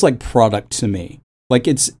this feels like product to me. Like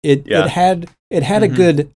it had a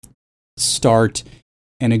good start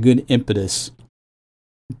and a good impetus,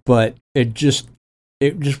 but it just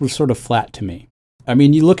was sort of flat to me. I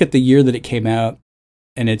mean, you look at the year that it came out,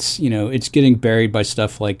 and it's getting buried by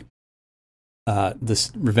stuff like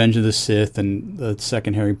this Revenge of the Sith and the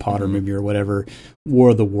second Harry Potter movie or whatever, War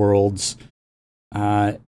of the Worlds,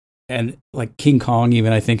 and like King Kong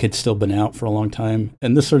even, I think, had still been out for a long time.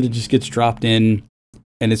 And this sort of just gets dropped in,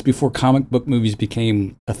 and it's before comic book movies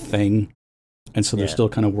became a thing, and so they're still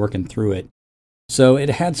kind of working through it. So it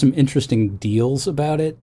had some interesting deals about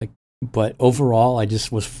it, but overall, I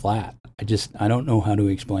just was flat. I don't know how to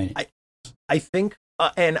explain it. I think,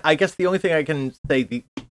 and I guess the only thing I can say,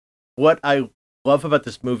 what I love about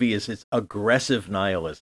this movie is its aggressive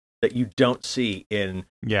nihilism that you don't see in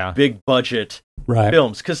big budget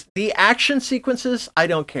films. Because the action sequences, I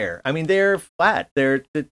don't care. I mean, they're flat.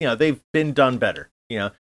 They've been done better.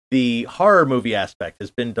 The horror movie aspect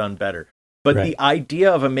has been done better. But the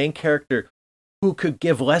idea of a main character who could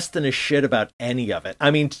give less than a shit about any of it. I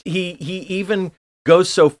mean, he even goes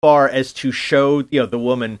so far as to show the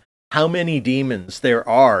woman how many demons there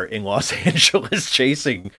are in Los Angeles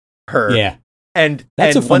chasing her. Yeah. And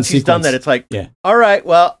once he's done that, it's like, all right,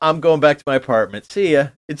 well, I'm going back to my apartment. See ya.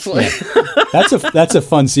 It's like that's a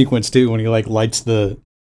fun sequence too, when he lights the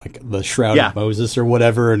shroud of Moses or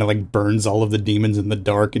whatever, and it burns all of the demons in the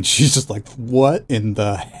dark, and she's just like, what in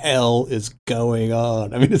the hell is going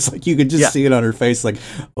on? I mean, it's like you could just see it on her face, like,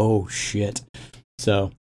 oh shit.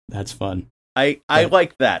 So that's fun. I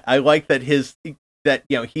like that. I like that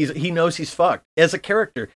he knows he's fucked. As a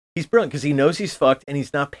character, he's brilliant because he knows he's fucked and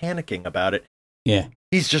he's not panicking about it. Yeah.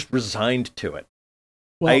 He's just resigned to it.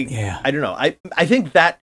 Well, I don't know. I think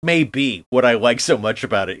that may be what I like so much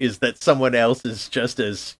about it, is that someone else is just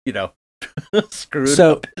as, screwed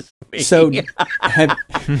up as me. So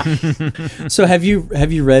have you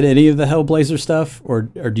read any of the Hellblazer stuff, or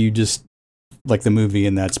do you just like the movie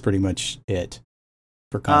and that's pretty much it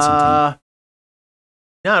for Constantine?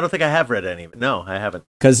 No, I don't think I have read any of it. No, I haven't.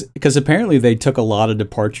 Because apparently they took a lot of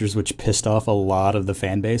departures, which pissed off a lot of the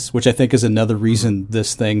fan base, which I think is another reason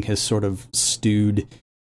this thing has sort of stewed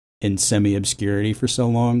in semi-obscurity for so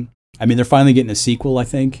long. I mean, they're finally getting a sequel, I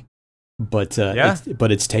think, but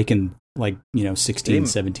it's taken 16,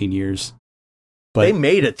 17 years. But they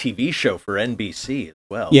made a TV show for NBC as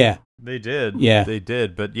well. Yeah. They did. Yeah. They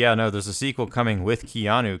did. But there's a sequel coming with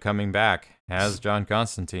Keanu coming back as John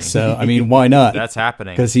Constantine. So, I mean, why not? That's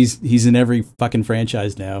happening. Because he's in every fucking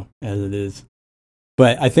franchise now, as it is.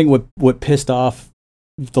 But I think what pissed off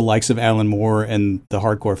the likes of Alan Moore and the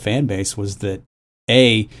hardcore fan base was that,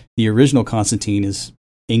 the original Constantine is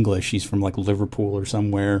English. He's from like Liverpool or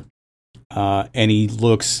somewhere. And he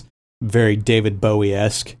looks very David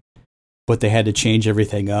Bowie-esque. But they had to change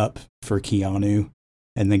everything up for Keanu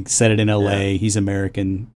and then set it in LA. Yeah. He's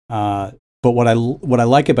American. But what I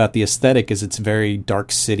like about the aesthetic is it's very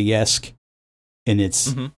Dark City-esque in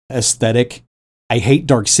its aesthetic. I hate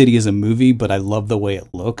Dark City as a movie, but I love the way it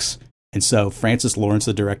looks. And so Francis Lawrence,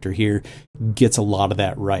 the director here, gets a lot of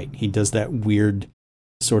that right. He does that weird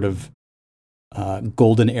sort of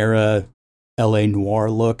golden era LA noir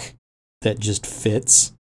look that just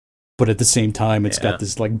fits. But at the same time, it's got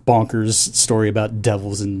this like bonkers story about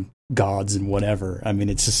devils and gods and whatever. I mean,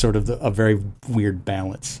 it's just sort of a very weird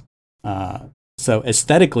balance. So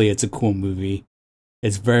aesthetically, it's a cool movie.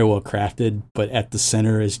 It's very well crafted, but at the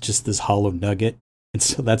center is just this hollow nugget. And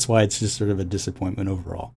so that's why it's just sort of a disappointment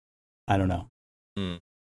overall. I don't know. Mm.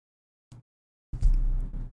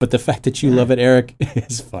 But the fact that you love it, Eric,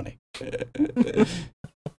 is funny.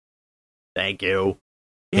 Thank you.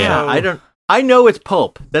 Yeah, I know it's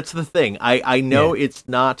pulp. That's the thing. I know it's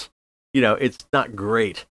not, it's not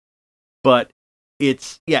great, but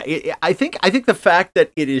it's I think the fact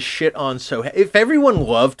that it is shit on if everyone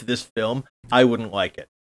loved this film, I wouldn't like it.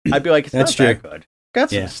 I'd be like, it's not that good. Got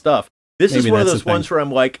some stuff. This is one of those ones where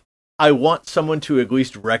I'm like, I want someone to at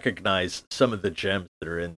least recognize some of the gems that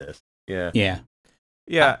are in this. Yeah. Yeah.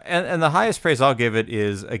 Yeah, and the highest praise I'll give it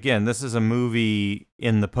is, again, this is a movie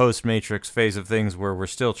in the post-Matrix phase of things where we're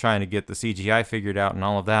still trying to get the CGI figured out and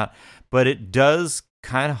all of that, but it does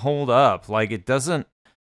kind of hold up. Like, it doesn't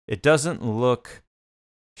look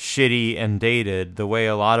shitty and dated the way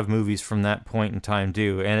a lot of movies from that point in time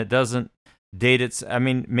do, and it doesn't date its... I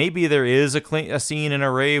mean, maybe there is a scene in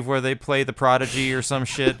a rave where they play The Prodigy or some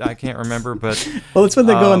shit. I can't remember, but... Well, it's when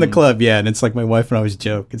they go in the club, and it's like my wife and I always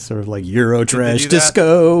joke. It's sort of like Euro trash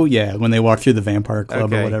disco. Yeah, when they walk through the vampire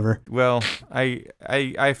club or whatever. Well,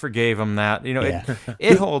 I forgave them that.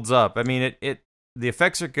 It holds up. I mean, the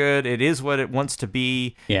effects are good. It is what it wants to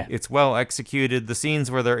be. Yeah. It's well executed. The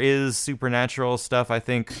scenes where there is supernatural stuff, I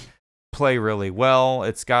think, play really well.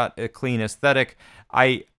 It's got a clean aesthetic.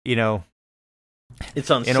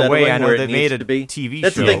 It's unsettling. In a way, I know they made a TV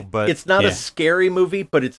That's show, the thing. but it's not a scary movie,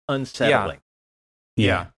 but it's unsettling.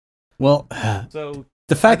 Yeah. Well, so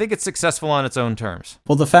I think it's successful on its own terms.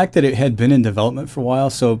 Well, the fact that it had been in development for a while.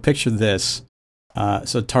 So picture this.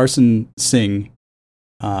 So Tarsem Singh,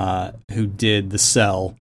 who did The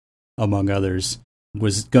Cell, among others,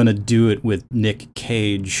 was going to do it with Nick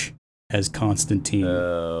Cage as Constantine.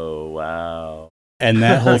 Oh, wow. And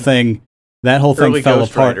that whole thing... That whole thing Early fell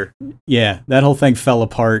Ghost apart. Rider. Yeah, that whole thing fell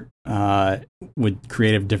apart with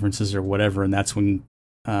creative differences or whatever, and that's when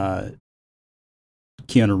Keanu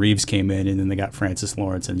Reeves came in, and then they got Francis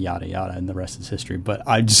Lawrence and yada yada, and the rest is history. But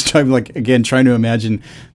I'm trying to imagine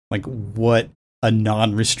like what a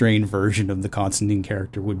non-restrained version of the Constantine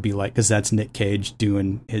character would be like, because that's Nick Cage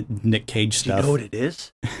doing Nick Cage stuff. Do you know what it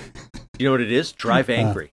is? You know what it is? Drive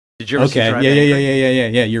Angry. Did you ever see Drive Angry?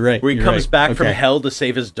 Yeah. You're right. Where he comes back from hell to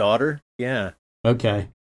save his daughter. Yeah. Okay.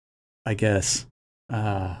 I guess.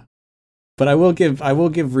 But I will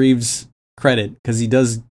give Reeves credit because he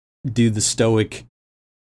does do the stoic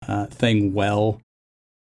thing well.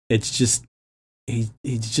 It's just he's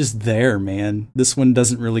just there, man. This one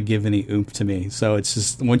doesn't really give any oomph to me. So it's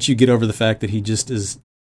just once you get over the fact that he just is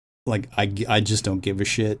like I just don't give a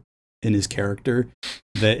shit in his character,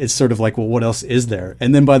 that it's sort of like, well, what else is there?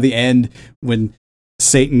 And then by the end, when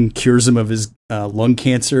Satan cures him of his lung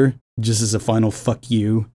cancer, just as a final fuck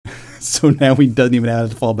you, so now he doesn't even have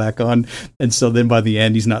to fall back on. And so then by the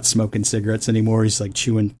end, he's not smoking cigarettes anymore. He's like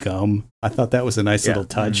chewing gum. I thought that was a nice little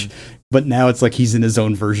touch. But now it's like he's in his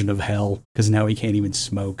own version of hell because now he can't even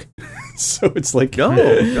smoke. So it's like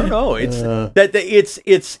no.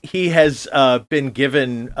 It's he has been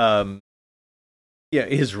given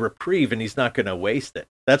his reprieve, and he's not going to waste it.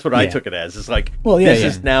 That's what I took it as. It's like, this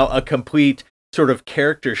is now a complete sort of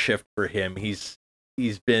character shift for him. He's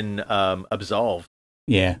been absolved.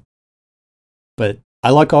 Yeah. But I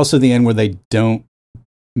like also the end where they don't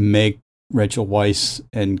make Rachel Weisz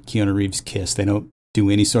and Keanu Reeves kiss. They don't do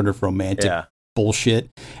any sort of romantic bullshit.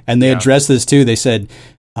 And they addressed this too. They said,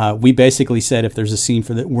 we basically said if there's a scene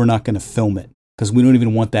for that, we're not going to film it because we don't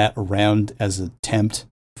even want that around as a tempt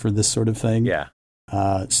for this sort of thing. Yeah.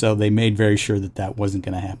 So they made very sure that wasn't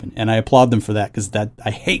going to happen. And I applaud them for that because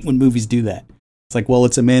I hate when movies do that. It's like, well,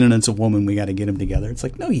 it's a man and it's a woman. We got to get them together. It's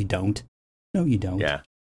like, no, you don't. No, you don't. Yeah.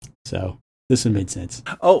 So this one made sense.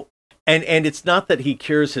 Oh, and it's not that he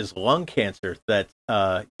cures his lung cancer that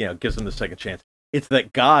gives him the second chance. It's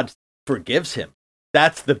that God forgives him.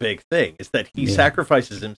 That's the big thing, is that he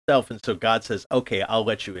sacrifices himself, and so God says, okay, I'll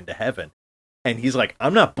let you into heaven. And he's like,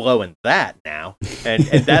 I'm not blowing that now. And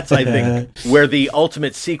that's, I think, where the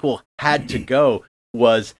ultimate sequel had to go,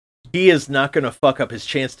 was he is not going to fuck up his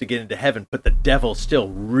chance to get into heaven, but the devil still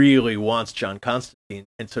really wants John Constantine,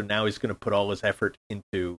 and so now he's going to put all his effort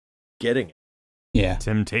into getting it. Yeah.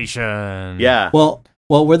 Temptation. Yeah. Well,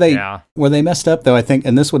 where they messed up, though, I think,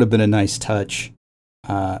 and this would have been a nice touch,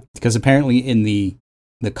 because apparently in the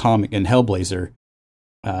comic, in Hellblazer,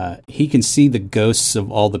 he can see the ghosts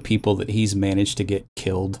of all the people that he's managed to get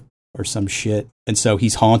killed or some shit. And so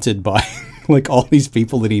he's haunted by like all these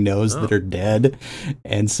people that he knows that are dead.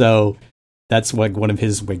 And so that's like one of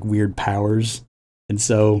his like weird powers. And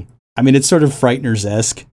so, I mean, it's sort of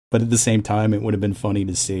Frighteners-esque, but at the same time, it would have been funny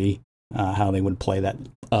to see how they would play that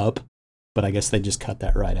up. But I guess they just cut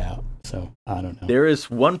that right out. So I don't know. There is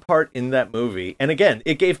one part in that movie, and again,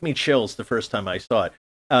 it gave me chills the first time I saw it.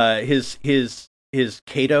 His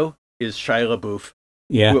Kato is Shia LaBeouf,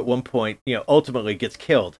 who at one point, ultimately gets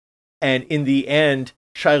killed. And in the end,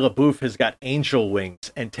 Shia LaBeouf has got angel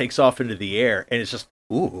wings and takes off into the air, and it's just,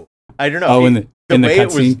 ooh. I don't know. Oh, the way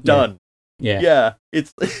it was done. Yeah.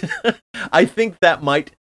 It's. I think that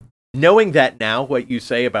might, knowing that now, what you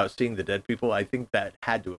say about seeing the dead people, I think that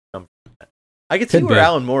had to have come from that. I could see where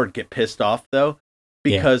Alan Moore would get pissed off, though,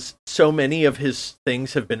 because so many of his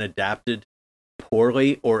things have been adapted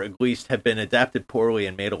poorly, or at least have been adapted poorly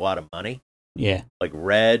and made a lot of money. Yeah. Like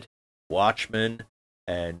Red, Watchmen,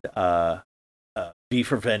 and V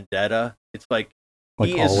for Vendetta. It's like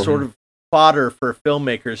he is sort of fodder for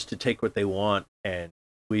filmmakers to take what they want and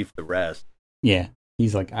leave the rest. Yeah.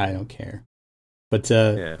 He's like, I don't care. But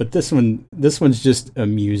this one's just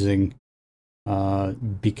amusing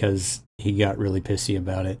because he got really pissy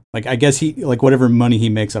about it. Like, I guess he, like, whatever money he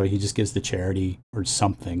makes out of it, he just gives to charity or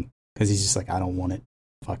something. Because he's just like, I don't want it.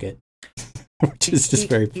 Fuck it. Which is just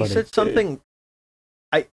very funny. He said something.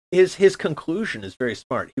 His conclusion is very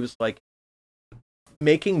smart. He was like,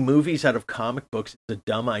 making movies out of comic books is a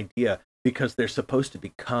dumb idea because they're supposed to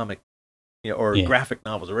be comic, or graphic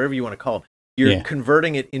novels, or whatever you want to call them. You're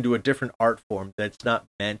converting it into a different art form that's not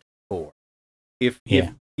meant for. If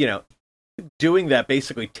doing that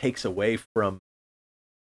basically takes away from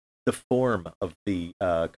the form of the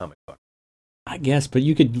comic book. I guess, but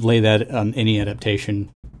you could lay that on any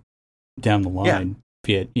adaptation down the line,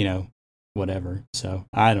 be it, whatever. So,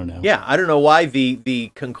 I don't know. Yeah, I don't know why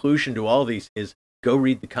the conclusion to all these is go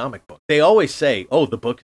read the comic book. They always say, oh, the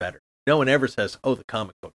book is better. No one ever says, oh, the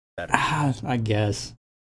comic book is better. I guess.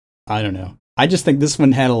 I don't know. I just think this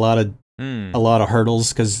one had a lot of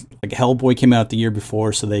hurdles because like Hellboy came out the year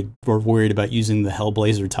before, so they were worried about using the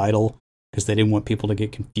Hellblazer title because they didn't want people to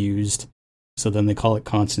get confused. So then they call it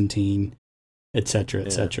Constantine, etc.,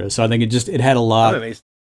 etc. So I think it had a lot. I'm amazed.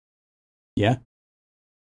 Yeah.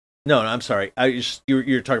 No, I'm sorry.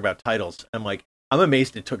 You're talking about titles. I'm like, I'm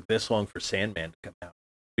amazed it took this long for Sandman to come out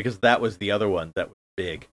because that was the other one that was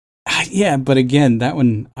big. Yeah, but again, that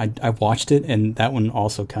one I watched it, and that one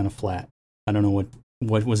also kind of flat. I don't know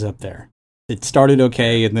what was up there. It started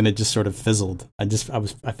okay, and then it just sort of fizzled. I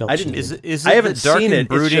felt. I didn't. Is it I haven't that Dark seen and it.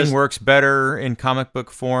 Brooding works better in comic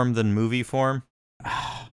book form than movie form?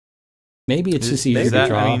 Maybe it's just easier to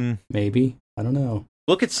draw. Maybe, I don't know.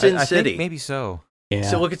 Look at Sin I City. think maybe so. Yeah.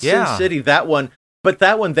 So look at Sin City. That one, but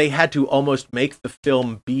that one they had to almost make the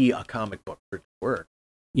film be a comic book for it to work.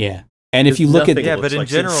 Yeah, and if you look at but in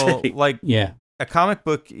general, like a comic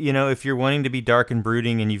book, if you're wanting to be dark and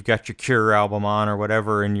brooding and you've got your Cure album on or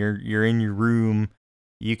whatever, and you're in your room,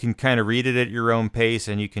 you can kind of read it at your own pace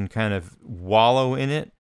and you can kind of wallow in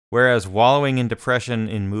it. Whereas wallowing in depression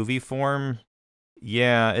in movie form,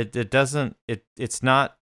 it's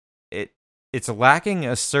lacking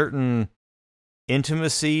a certain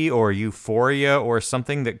intimacy or euphoria or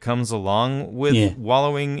something that comes along with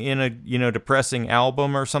wallowing in a depressing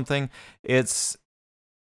album or something.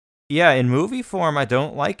 In movie form, I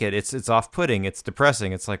don't like it. It's off-putting. It's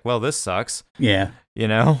depressing. It's like, well, this sucks. Yeah.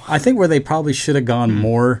 I think where they probably should have gone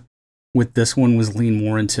more with this one was lean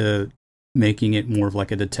more into making it more of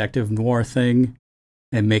like a detective noir thing.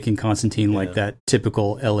 and making Constantine like that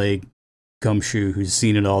typical LA gumshoe who's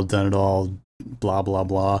seen it all, done it all, blah blah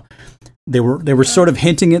blah. They were sort of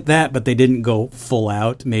hinting at that, but they didn't go full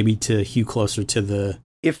out, maybe to hew closer to the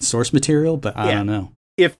source material, but I don't know.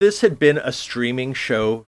 If this had been a streaming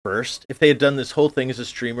show first, if they had done this whole thing as a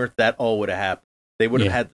streamer, that all would have happened. They would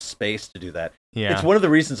have had the space to do that. Yeah. It's one of the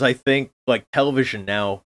reasons I think like television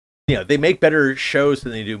now, they make better shows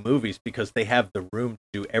than they do movies because they have the room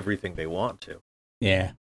to do everything they want to.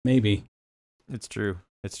 Yeah, maybe. It's true.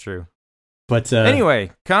 But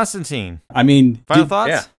anyway, Constantine. I mean, final thoughts?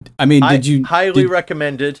 Yeah. I mean, did you highly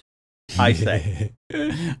recommended? I say.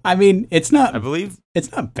 I mean, it's not. I believe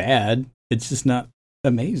it's not bad. It's just not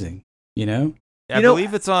amazing. I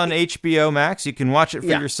believe it's on HBO Max. You can watch it for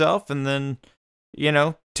yourself, and then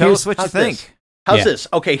tell us what you think. How's this?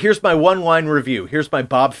 Okay, here's my one-line review. Here's my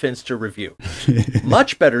Bob Finster review.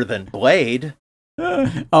 Much better than Blade.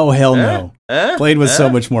 Oh hell no! Blade was so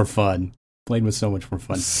much more fun.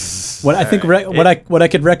 What I think, what I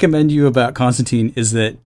could recommend you about Constantine is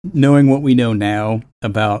that knowing what we know now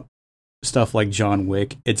about stuff like John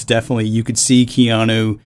Wick, it's definitely, you could see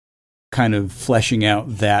Keanu kind of fleshing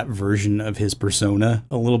out that version of his persona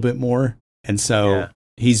a little bit more, and so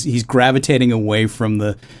he's gravitating away from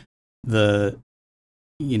the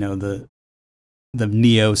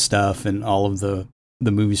Neo stuff and all of the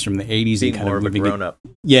movies from the 80s, being and kind more of of a grown-up.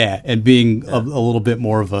 And being a little bit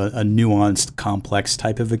more of a nuanced, complex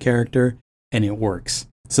type of a character, and it works.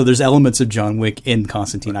 So there's elements of John Wick in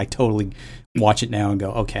Constantine. I totally watch it now and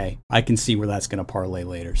go, okay, I can see where that's going to parlay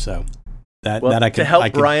later. So to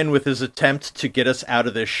help Brian with his attempt to get us out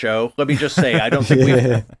of this show, let me just say, I don't think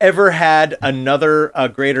we've ever had another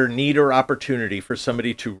greater need or opportunity for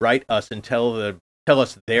somebody to write us and tell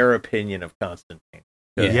us their opinion of Constantine.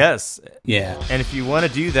 Yeah. Yes. Yeah. And if you want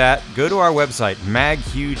to do that, go to our website,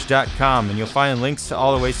 maghuge.com, and you'll find links to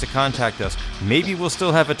all the ways to contact us. Maybe we'll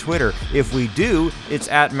still have a Twitter. If we do, it's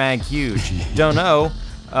at maghuge. Don't know.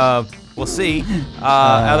 We'll see.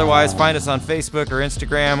 Otherwise, find us on Facebook or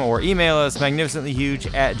Instagram, or email us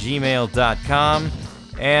magnificentlyhuge@gmail.com.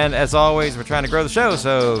 And as always, we're trying to grow the show,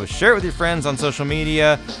 so share it with your friends on social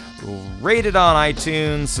media, rate it on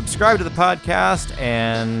iTunes, subscribe to the podcast,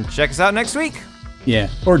 and check us out next week. Yeah,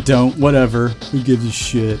 or don't, whatever. Who gives a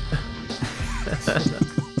shit?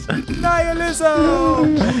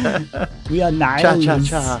 Nihilism! We are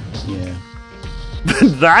nihilists. Cha-cha-cha. Yeah.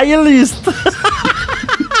 Nihilist!